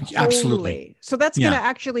 Totally. Absolutely. So that's going to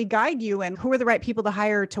actually guide you and who are the right people to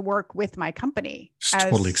hire to work with my company as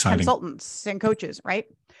totally exciting. Consultants and coaches, right?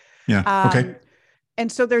 Yeah. Okay.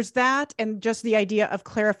 And so there's that, and just the idea of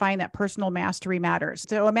clarifying that personal mastery matters.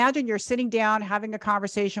 So imagine you're sitting down, having a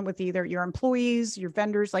conversation with either your employees, your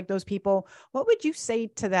vendors, like those people. What would you say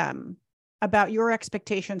to them about your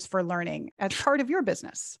expectations for learning as part of your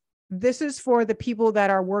business? This is for the people that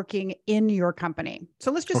are working in your company.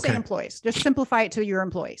 So let's just say employees, just simplify it to your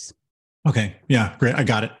employees. Okay. Yeah. Great. I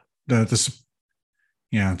got it.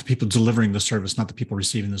 The people delivering the service, not the people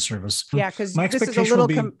receiving the service. Yeah, because this is a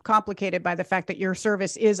little complicated by the fact that your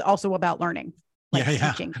service is also about learning,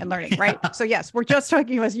 teaching and learning, right? So yes, we're just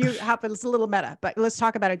talking as you happen. It's a little meta, but let's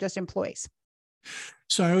talk about it just employees.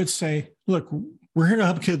 So I would say, look, we're here to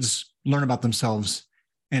help kids learn about themselves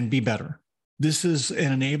and be better. This is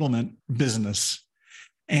an enablement business.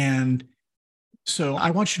 And so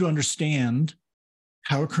I want you to understand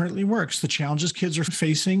how it currently works, the challenges kids are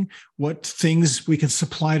facing, what things we can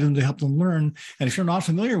supply them to help them learn. And if you're not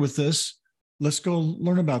familiar with this, let's go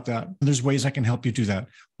learn about that. There's ways I can help you do that.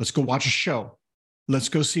 Let's go watch a show. Let's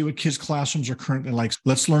go see what kids' classrooms are currently like.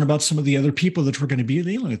 Let's learn about some of the other people that we're going to be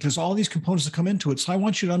dealing with. There's all these components that come into it. So I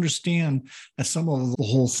want you to understand at some of the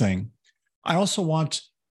whole thing. I also want,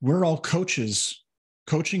 we're all coaches.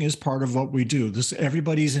 Coaching is part of what we do.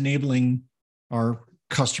 Everybody's enabling our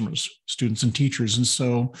customers, students, and teachers. And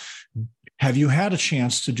so have you had a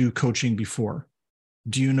chance to do coaching before?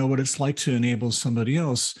 Do you know what it's like to enable somebody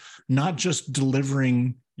else, not just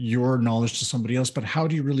delivering your knowledge to somebody else, but how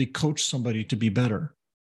do you really coach somebody to be better?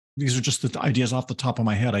 These are just the ideas off the top of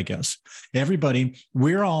my head, I guess. Everybody,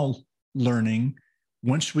 we're all learning.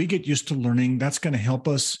 Once we get used to learning, that's going to help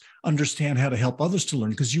us understand how to help others to learn,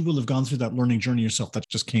 because you will have gone through that learning journey yourself. That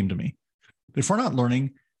just came to me. If we're not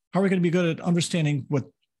learning, how are we going to be good at understanding what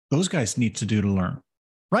those guys need to do to learn?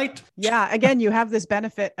 Right? Yeah. Again, you have this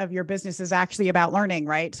benefit of your business is actually about learning,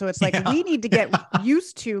 right? So it's like, we need to get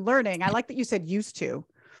used to learning. I like that you said used to.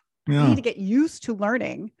 Yeah. We need to get used to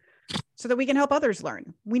learning so that we can help others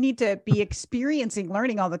learn. We need to be experiencing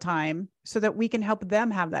learning all the time so that we can help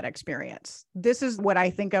them have that experience. This is what I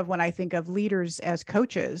think of when I think of leaders as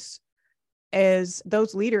coaches, is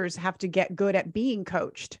those leaders have to get good at being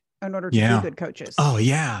coached in order to be good coaches. Oh,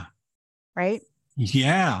 yeah. Right?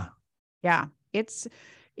 Yeah. Yeah. It's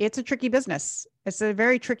a tricky business. It's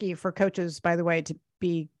very tricky for coaches, by the way, to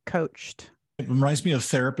be coached. It reminds me of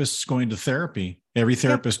therapists going to therapy. Every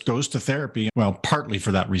therapist goes to therapy. Well, partly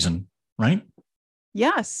for that reason, right?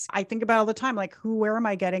 Yes. I think about all the time, like, where am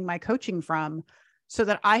I getting my coaching from? So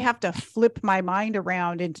that I have to flip my mind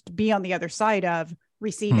around and to be on the other side of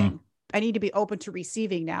receiving. I need to be open to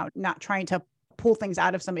receiving now, not trying to pull things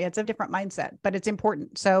out of somebody. It's a different mindset, but it's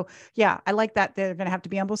important. So yeah, I like that. They're going to have to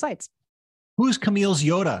be on both sides. Who's Camille's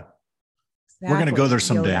Yoda? Exactly. We're going to go there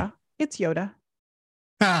someday. Yoda. It's Yoda.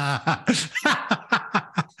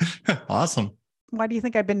 Awesome. Why do you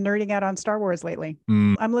think I've been nerding out on Star Wars lately?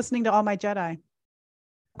 I'm listening to all my Jedi.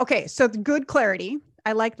 Okay. So the good clarity.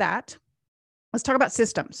 I like that. Let's talk about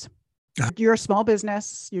systems. You're a small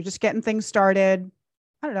business. You're just getting things started.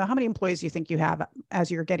 I don't know. How many employees do you think you have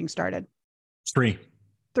as you're getting started? 3.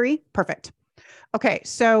 3? Perfect. Okay.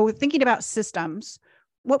 So thinking about systems,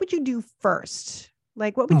 what would you do first?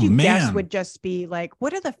 Like, what would you guess would just be like,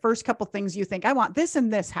 what are the first couple things you think, I want this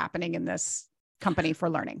and this happening in this company for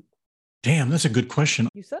learning? Damn, that's a good question.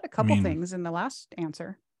 You said a couple things in the last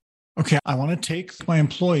answer. Okay. I want to take my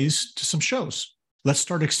employees to some shows. Let's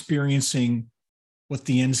start experiencing what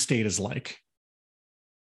the end state is like.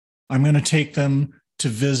 I'm going to take them to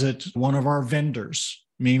visit one of our vendors,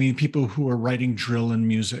 maybe people who are writing drill and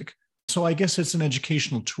music. So I guess it's an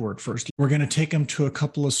educational tour at first. We're going to take them to a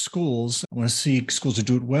couple of schools. I want to see schools that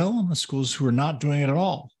do it well and the schools who are not doing it at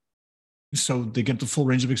all. So they get the full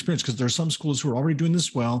range of experience, because there are some schools who are already doing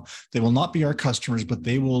this well. They will not be our customers, but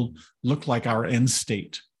they will look like our end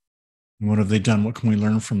state. What have they done? What can we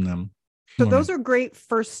learn from them? So those are great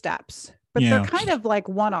first steps, but they're kind of like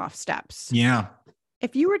one-off steps. Yeah.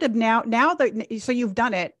 If you were to now that, so you've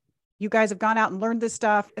done it, you guys have gone out and learned this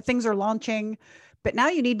stuff, things are launching, but now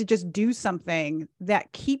you need to just do something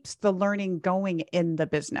that keeps the learning going in the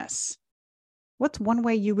business. What's one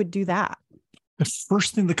way you would do that? The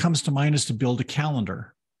first thing that comes to mind is to build a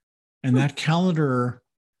calendar. And that calendar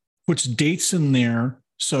puts dates in there.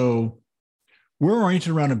 So we're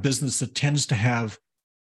oriented around a business that tends to have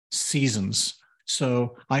seasons.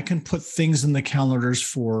 So I can put things in the calendars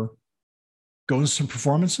for go to some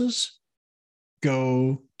performances,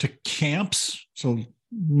 go to camps. So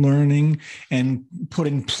learning and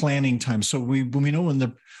putting planning time. So when we know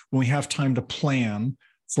when we have time to plan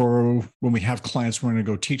for when we have clients, we're going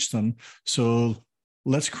to go teach them. So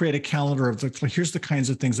let's create a calendar of here's the kinds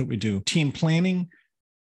of things that we do. Team planning,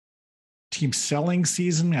 team selling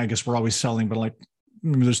season. I guess we're always selling, but like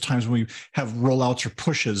there's times when we have rollouts or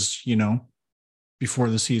pushes,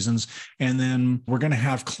 before the seasons. And then we're going to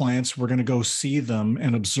have clients, we're going to go see them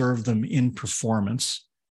and observe them in performance.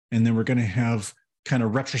 And then we're going to have kind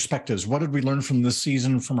of retrospectives. What did we learn from this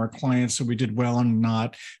season from our clients that we did well and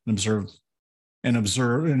not, and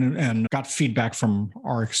observe and got feedback from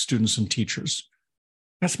our students and teachers.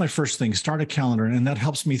 That's my first thing, start a calendar. And that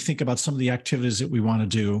helps me think about some of the activities that we want to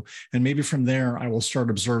do. And maybe from there, I will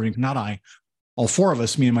start observing, all four of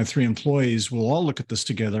us, me and my 3 employees, will all look at this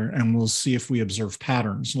together and we'll see if we observe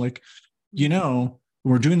patterns. Like,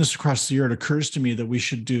 we're doing this across the year. It occurs to me that we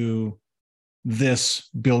should do this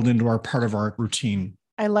build into our part of our routine.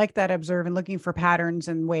 I like that, observe and looking for patterns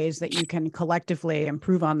and ways that you can collectively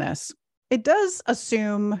improve on this. It does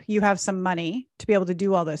assume you have some money to be able to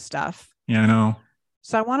do all this stuff. Yeah, I know.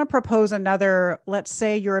 So I want to propose another, let's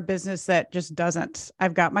say you're a business that just doesn't.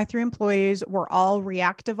 I've got my 3 employees. We're all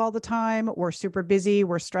reactive all the time. We're super busy.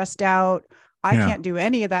 We're stressed out. I can't do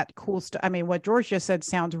any of that cool stuff. I mean, what George just said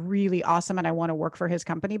sounds really awesome. And I want to work for his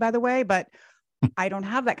company, by the way, but I don't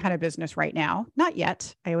have that kind of business right now. Not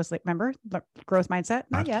yet. I always remember the growth mindset.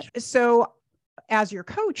 Not yet. So as your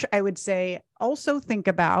coach, I would say also think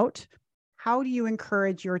about how do you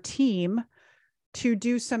encourage your team to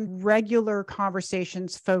do some regular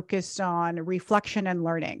conversations focused on reflection and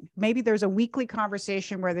learning. Maybe there's a weekly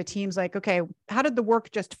conversation where the team's like, okay, how did the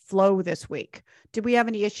work just flow this week? Did we have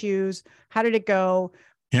any issues? How did it go?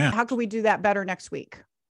 Yeah. How can we do that better next week?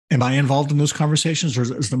 Am I involved in those conversations, or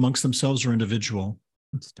is it amongst themselves or individual?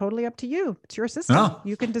 It's totally up to you. It's your system. Oh,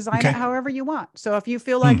 you can design it however you want. So if you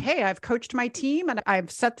feel like, hey, I've coached my team and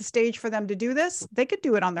I've set the stage for them to do this, they could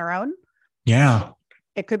do it on their own. Yeah.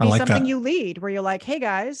 It could be something you lead where you're like, hey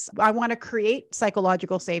guys, I want to create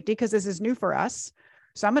psychological safety because this is new for us.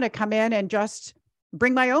 So I'm going to come in and just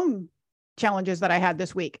bring my own challenges that I had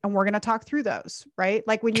this week. And we're going to talk through those, right?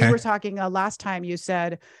 Like when you were talking last time, you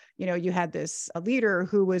said, you had a leader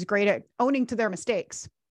who was great at owning to their mistakes.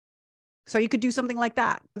 So you could do something like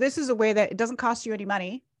that. This is a way that it doesn't cost you any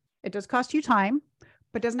money. It does cost you time,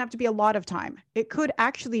 but doesn't have to be a lot of time. It could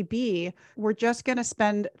actually be, we're just going to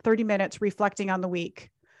spend 30 minutes reflecting on the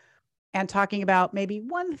week and talking about maybe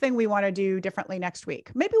one thing we want to do differently next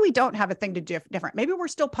week. Maybe we don't have a thing to do different. Maybe we're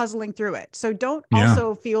still puzzling through it. So don't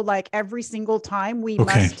also feel like every single time we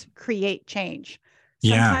must create change.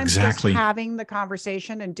 Sometimes just having the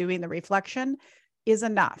conversation and doing the reflection is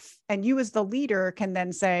enough. And you as the leader can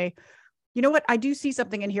then say, you know what, I do see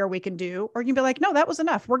something in here we can do. Or you can be like, no, that was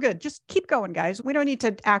enough. We're good. Just keep going, guys. We don't need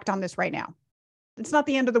to act on this right now. It's not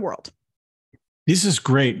the end of the world. This is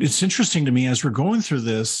great. It's interesting to me as we're going through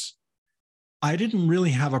this. I didn't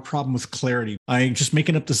really have a problem with clarity. I just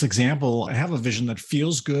making up this example. I have a vision that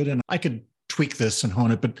feels good and I could tweak this and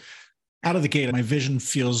hone it, but out of the gate, my vision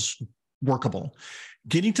feels workable.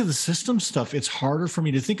 Getting to the system stuff, it's harder for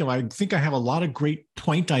me to think of. I think I have a lot of great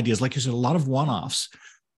point ideas, like you said, a lot of one-offs,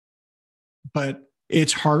 but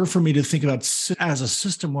it's harder for me to think about as a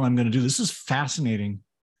system what I'm going to do. This is fascinating.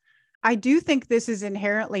 I do think this is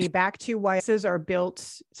inherently back to why SIS are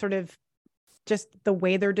built sort of just the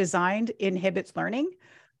way they're designed inhibits learning.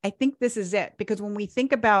 I think this is it, because when we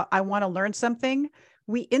think about, I want to learn something,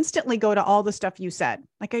 we instantly go to all the stuff you said.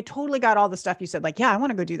 Like, I totally got all the stuff you said. Like, yeah, I want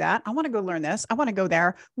to go do that. I want to go learn this. I want to go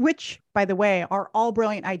there, which, by the way, are all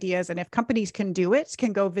brilliant ideas. And if companies can do it,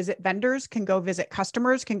 can go visit vendors, can go visit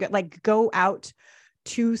customers, can go out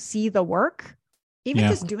to see the work, even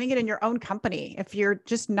just doing it in your own company. If you're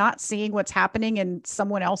just not seeing what's happening in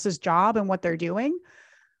someone else's job and what they're doing,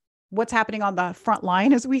 what's happening on the front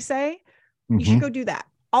line, as we say, you should go do that.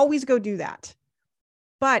 Always go do that.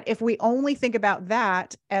 But if we only think about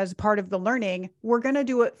that as part of the learning, we're going to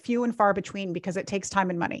do it few and far between because it takes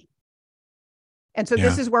time and money. And so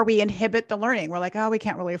this is where we inhibit the learning. We're like, oh, we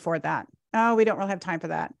can't really afford that. Oh, we don't really have time for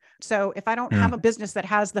that. So if I don't have a business that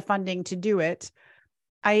has the funding to do it,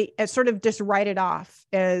 I sort of just write it off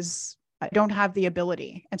as I don't have the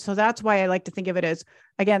ability. And so that's why I like to think of it as,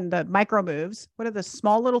 again, the micro moves. What are the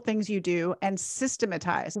small little things you do and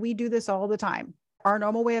systematize? We do this all the time. Our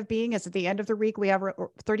normal way of being is at the end of the week, we have a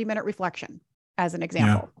 30-minute reflection as an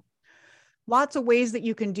example. Lots of ways that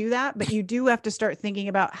you can do that, but you do have to start thinking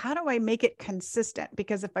about, how do I make it consistent?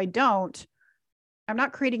 Because if I don't, I'm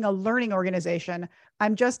not creating a learning organization.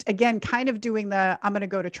 I'm just, again, kind of doing I'm going to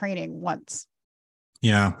go to training once.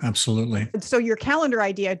 Yeah, absolutely. So your calendar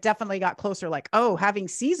idea definitely got closer, like, oh, having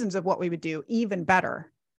seasons of what we would do, even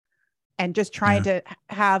better. And just trying to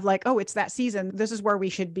have like, oh, it's that season. This is where we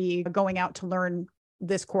should be going out to learn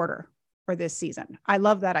this quarter or this season. I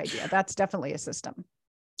love that idea. That's definitely a system.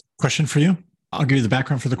 Question for you. I'll give you the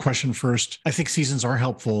background for the question first. I think seasons are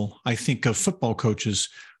helpful. I think of football coaches.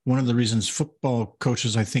 One of the reasons football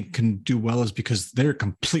coaches, I think, can do well is because they're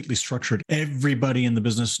completely structured. Everybody in the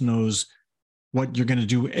business knows what you're going to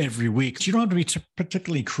do every week. You don't have to be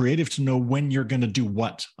particularly creative to know when you're going to do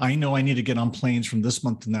what. I know I need to get on planes from this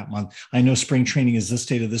month and that month. I know spring training is this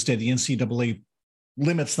day to this day. The NCAA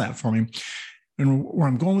limits that for me. And where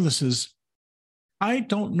I'm going with this is, I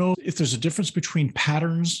don't know if there's a difference between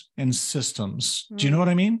patterns and systems. Do you know what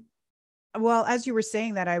I mean? Well, as you were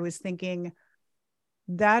saying that, I was thinking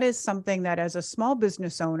that is something that as a small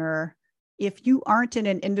business owner, if you aren't in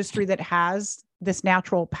an industry that has this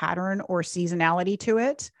natural pattern or seasonality to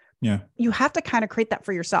it, you have to kind of create that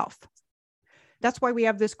for yourself. That's why we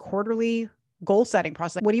have this quarterly goal setting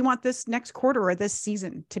process. What do you want this next quarter or this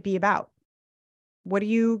season to be about? What are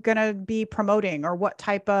you going to be promoting, or what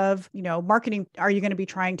type of, marketing are you going to be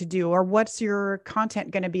trying to do? Or what's your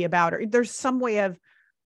content going to be about? Or there's some way of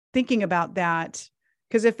thinking about that.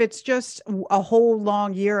 Because if it's just a whole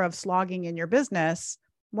long year of slogging in your business,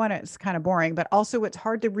 one, it's kind of boring, but also it's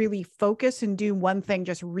hard to really focus and do one thing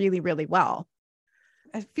just really, really well.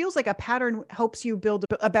 It feels like a pattern helps you build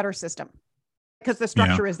a better system, because the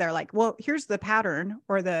structure is there. Like, well, here's the pattern,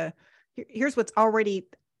 or here's what's already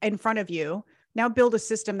in front of you. Now build a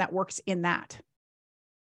system that works in that.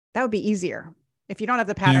 That would be easier. If you don't have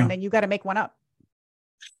the pattern, then you got to make one up.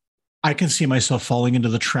 I can see myself falling into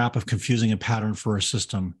the trap of confusing a pattern for a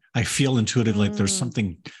system. I feel intuitive, like there's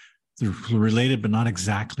something related, but not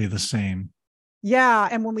exactly the same. Yeah.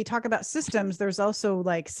 And when we talk about systems, there's also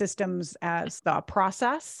like systems as the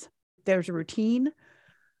process, there's a routine,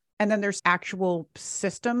 and then there's actual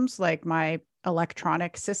systems like my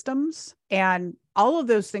electronic systems, and all of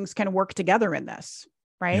those things can work together in this,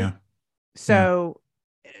 right? Yeah. So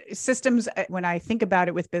systems, when I think about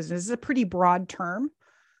it with business, is a pretty broad term,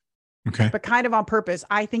 but kind of on purpose.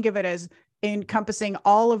 I think of it as encompassing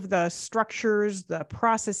all of the structures, the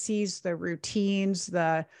processes, the routines,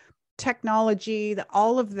 the technology,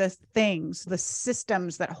 all of the things, the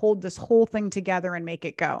systems that hold this whole thing together and make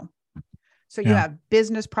it go. So you have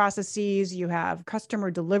business processes, you have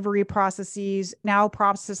customer delivery processes, now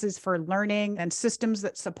processes for learning, and systems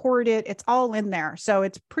that support it. It's all in there. So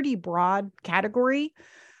it's pretty broad category,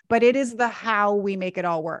 but it is the how we make it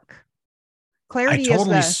all work. Clarity is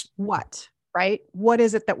the what, right? What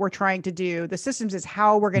is it that we're trying to do? The systems is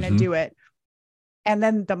how we're going to do it. And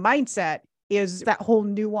then the mindset is that whole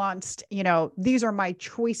nuanced, these are my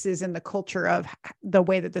choices in the culture of the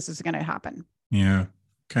way that this is going to happen. Yeah.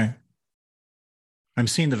 Okay. I'm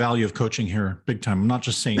seeing the value of coaching here big time. I'm not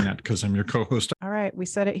just saying that because I'm your co-host. All right. We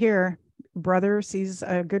said it here. Brother sees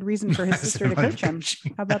a good reason for his sister to coach him.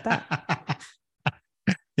 How about that?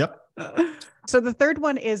 Yep. So the third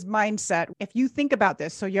one is mindset. If you think about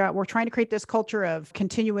this, so we're trying to create this culture of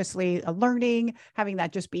continuously learning, having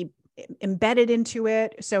that just be embedded into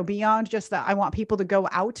it. So beyond just that, I want people to go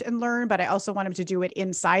out and learn, but I also want them to do it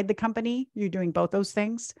inside the company. You're doing both those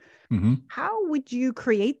things. How would you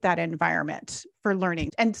create that environment for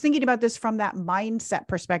learning? And thinking about this from that mindset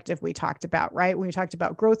perspective we talked about, right? When we talked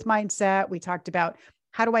about growth mindset, we talked about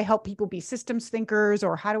how do I help people be systems thinkers,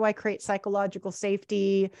 or how do I create psychological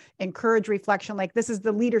safety, encourage reflection? Like, this is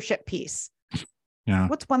the leadership piece. Yeah.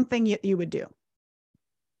 What's one thing you would do?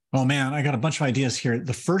 Oh man, I got a bunch of ideas here.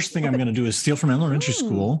 The first thing I'm going to do is steal from elementary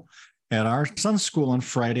school. At our son's school on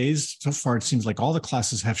Fridays, so far it seems like all the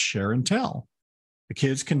classes have share and tell. The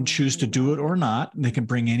kids can choose to do it or not. And they can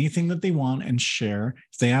bring anything that they want and share.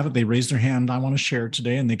 If they have it, they raise their hand, I want to share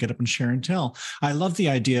today, and they get up and share and tell. I love the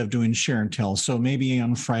idea of doing share and tell. So maybe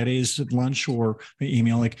on Fridays at lunch or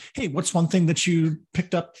email, like, hey, what's one thing that you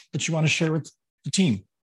picked up that you want to share with the team?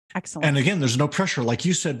 Excellent. And again, there's no pressure. Like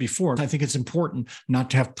you said before, I think it's important not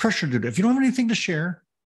to have pressure to do it. If you don't have anything to share,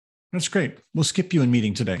 that's great. We'll skip you in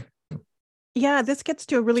meeting today. Yeah, this gets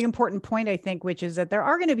to a really important point, I think, which is that there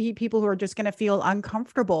are going to be people who are just going to feel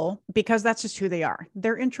uncomfortable because that's just who they are.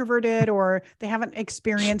 They're introverted, or they haven't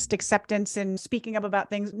experienced acceptance in speaking up about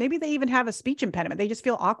things. Maybe they even have a speech impediment. They just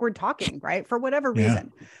feel awkward talking, right? For whatever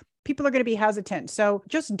reason. People are going to be hesitant. So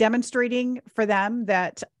just demonstrating for them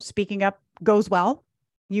that speaking up goes well,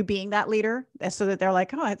 you being that leader, so that they're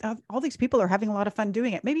like, oh, all these people are having a lot of fun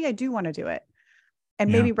doing it. Maybe I do want to do it.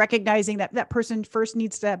 And maybe recognizing that that person first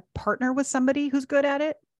needs to partner with somebody who's good at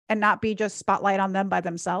it and not be just spotlight on them by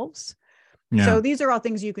themselves. Yeah. So these are all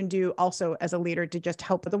things you can do also as a leader to just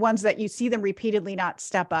help the ones that you see them repeatedly not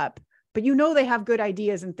step up, but they have good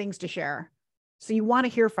ideas and things to share. So you want to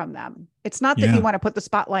hear from them. It's not that you want to put the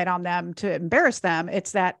spotlight on them to embarrass them.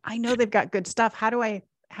 It's that I know they've got good stuff. How do I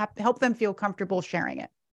help them feel comfortable sharing it?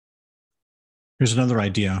 Here's another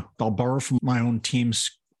idea. I'll borrow from my own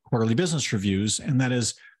team's quarterly business reviews. And that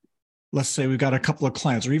is, let's say we've got a couple of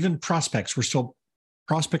clients or even prospects. We're still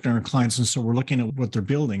prospecting our clients. And so we're looking at what they're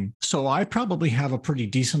building. So I probably have a pretty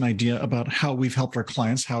decent idea about how we've helped our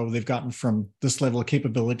clients, how they've gotten from this level of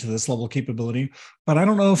capability to this level of capability. But I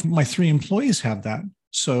don't know if my 3 employees have that.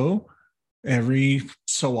 So every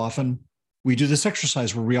so often we do this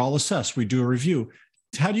exercise where we all assess, we do a review.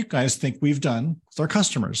 How do you guys think we've done with our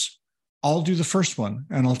customers? I'll do the first one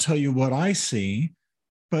and I'll tell you what I see,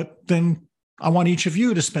 but then I want each of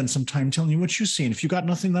you to spend some time telling you what you see. And if you got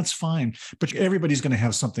nothing, that's fine. But everybody's going to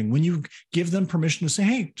have something. When you give them permission to say,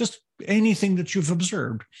 hey, just anything that you've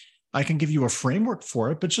observed, I can give you a framework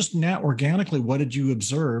for it, but just now organically, what did you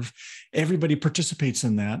observe? Everybody participates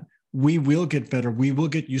in that. We will get better. We will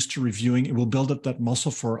get used to reviewing. It will build up that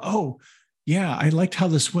muscle for, oh, yeah, I liked how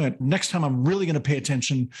this went. Next time, I'm really going to pay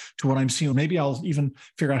attention to what I'm seeing. Maybe I'll even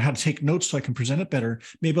figure out how to take notes so I can present it better.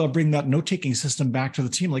 Maybe I'll bring that note-taking system back to the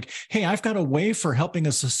team. Like, hey, I've got a way for helping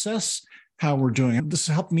us assess how we're doing. This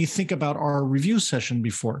helped me think about our review session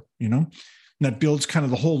before, and that builds kind of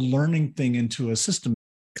the whole learning thing into a system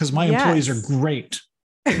because my employees are great.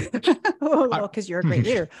 Well, because you're a great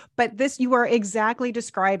leader. But you are exactly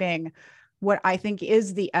describing what I think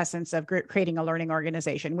is the essence of creating a learning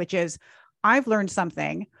organization, which is I've learned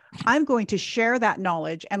something. I'm going to share that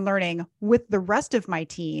knowledge and learning with the rest of my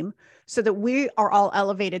team so that we are all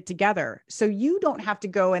elevated together. So you don't have to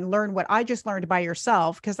go and learn what I just learned by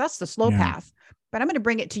yourself, because that's the slow path. But I'm going to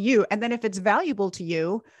bring it to you. And then if it's valuable to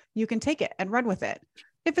you, you can take it and run with it.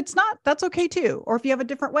 If it's not, that's okay too. Or if you have a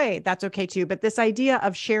different way, that's okay too. But this idea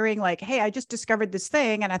of sharing, like, hey, I just discovered this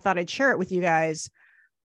thing and I thought I'd share it with you guys.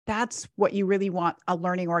 That's what you really want a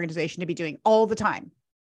learning organization to be doing all the time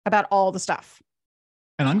about all the stuff.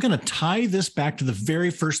 And I'm going to tie this back to the very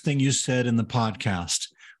first thing you said in the podcast,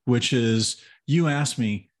 which is you asked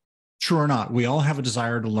me, true or not, we all have a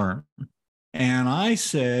desire to learn. And I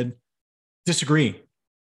said, disagree.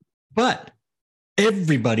 But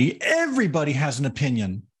everybody has an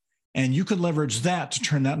opinion, and you could leverage that to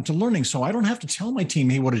turn that into learning. So I don't have to tell my team,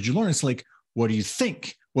 hey, what did you learn? It's like, what do you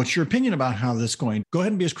think? What's your opinion about how this is going? Go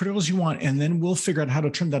ahead and be as critical as you want. And then we'll figure out how to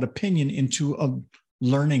turn that opinion into a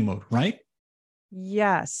learning mode, right?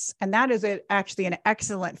 Yes. And that is actually an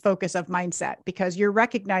excellent focus of mindset, because you're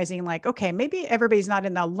recognizing like, okay, maybe everybody's not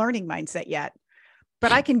in the learning mindset yet,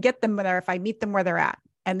 but I can get them there if I meet them where they're at.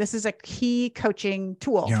 And this is a key coaching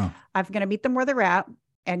tool. Yeah. I'm going to meet them where they're at.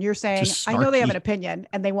 And you're saying, I know they have an opinion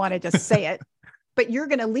and they want to just say it, but you're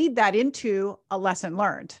going to lead that into a lesson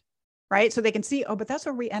learned, right? So they can see, oh, but that's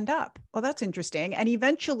where we end up. Well, that's interesting. And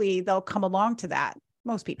eventually they'll come along to that.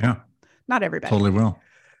 Most people, not everybody. Totally will.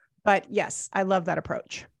 But yes, I love that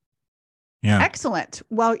approach. Yeah. Excellent.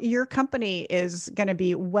 Well, your company is going to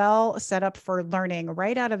be well set up for learning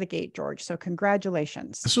right out of the gate, George. So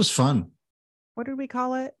congratulations. This was fun. What did we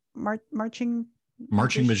call it? Marching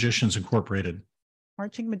Magicians Incorporated.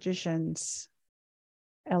 Marching Magicians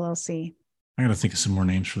LLC. I got to think of some more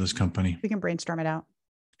names for this company. We can brainstorm it out.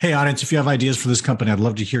 Hey, audience, if you have ideas for this company, I'd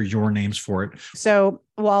love to hear your names for it. So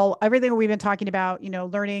while everything we've been talking about,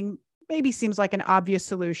 learning maybe seems like an obvious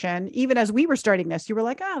solution. Even as we were starting this, you were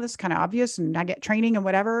like, oh, this is kind of obvious and I get training and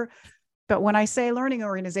whatever. But when I say learning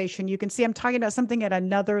organization, you can see I'm talking about something at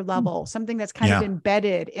another level, something that's kind of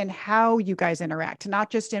embedded in how you guys interact, not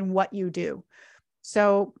just in what you do.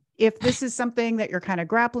 So if this is something that you're kind of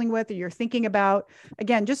grappling with or you're thinking about,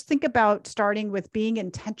 again, just think about starting with being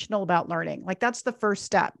intentional about learning. Like that's the first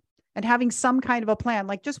step, and having some kind of a plan,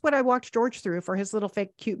 like just what I walked George through for his little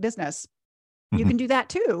fake cute business. You can do that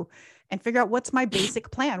too, and figure out what's my basic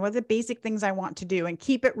plan. What are the basic things I want to do, and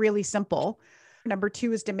keep it really simple. Number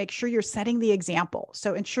 2 is to make sure you're setting the example.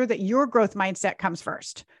 So ensure that your growth mindset comes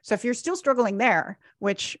first. So if you're still struggling there,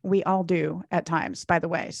 which we all do at times, by the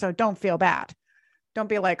way, so don't feel bad. Don't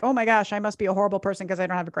be like, oh my gosh, I must be a horrible person because I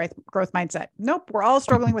don't have a growth mindset. Nope. We're all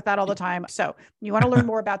struggling with that all the time. So you want to learn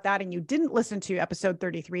more about that and you didn't listen to episode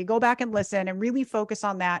 33, go back and listen and really focus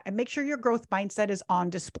on that and make sure your growth mindset is on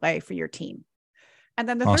display for your team. And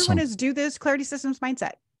then the third one is do this clarity systems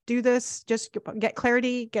mindset. Do this, just get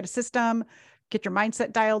clarity, get a system, get your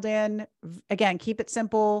mindset dialed in. Again, keep it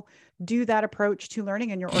simple. Do that approach to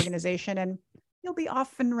learning in your organization and you'll be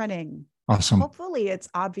off and running. Awesome. Hopefully it's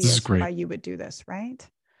obvious why you would do this, right?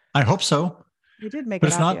 I hope so. You did make but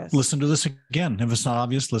it if obvious. Not, listen to this again. If it's not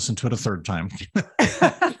obvious, listen to it a third time.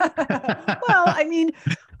 Well, I mean,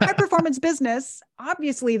 high performance business,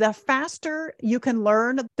 obviously, the faster you can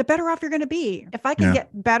learn, the better off you're going to be. If I can get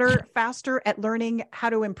better, faster at learning how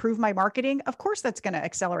to improve my marketing, of course, that's going to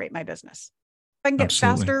accelerate my business. If I can get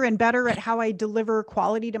faster and better at how I deliver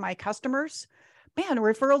quality to my customers, man,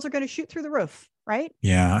 referrals are going to shoot through the roof, right?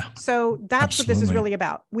 Yeah. So that's what this is really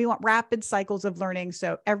about. We want rapid cycles of learning.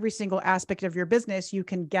 So every single aspect of your business, you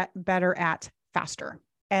can get better at faster.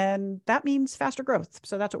 And that means faster growth.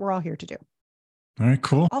 So that's what we're all here to do. All right,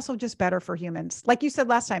 cool. Also just better for humans. Like you said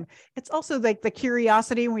last time, it's also like the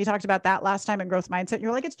curiosity when we talked about that last time in growth mindset,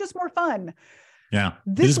 you're like, it's just more fun. Yeah.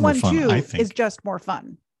 This one too is just more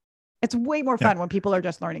fun. It's way more fun when people are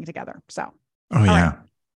just learning together. So, Right.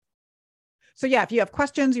 So yeah, if you have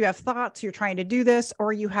questions, you have thoughts, you're trying to do this,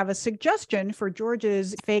 or you have a suggestion for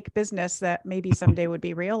George's fake business that maybe someday would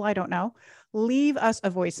be real, I don't know, leave us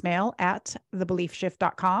a voicemail at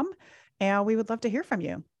thebeliefshift.com. And we would love to hear from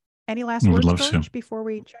you. Any last words, George, before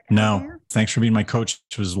we check out? No, thanks for being my coach.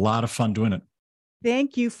 It was a lot of fun doing it.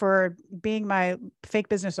 Thank you for being my fake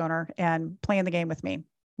business owner and playing the game with me.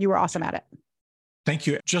 You were awesome at it. Thank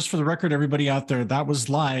you. Just for the record, everybody out there, that was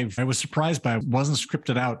live. I was surprised by it. It wasn't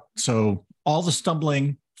scripted out. So all the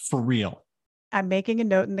stumbling for real. I'm making a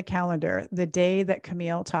note in the calendar, the day that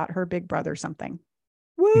Camille taught her big brother something.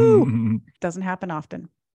 Woo! Doesn't happen often.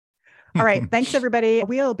 All right. Thanks, everybody.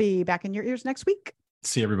 We'll be back in your ears next week.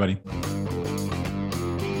 See everybody.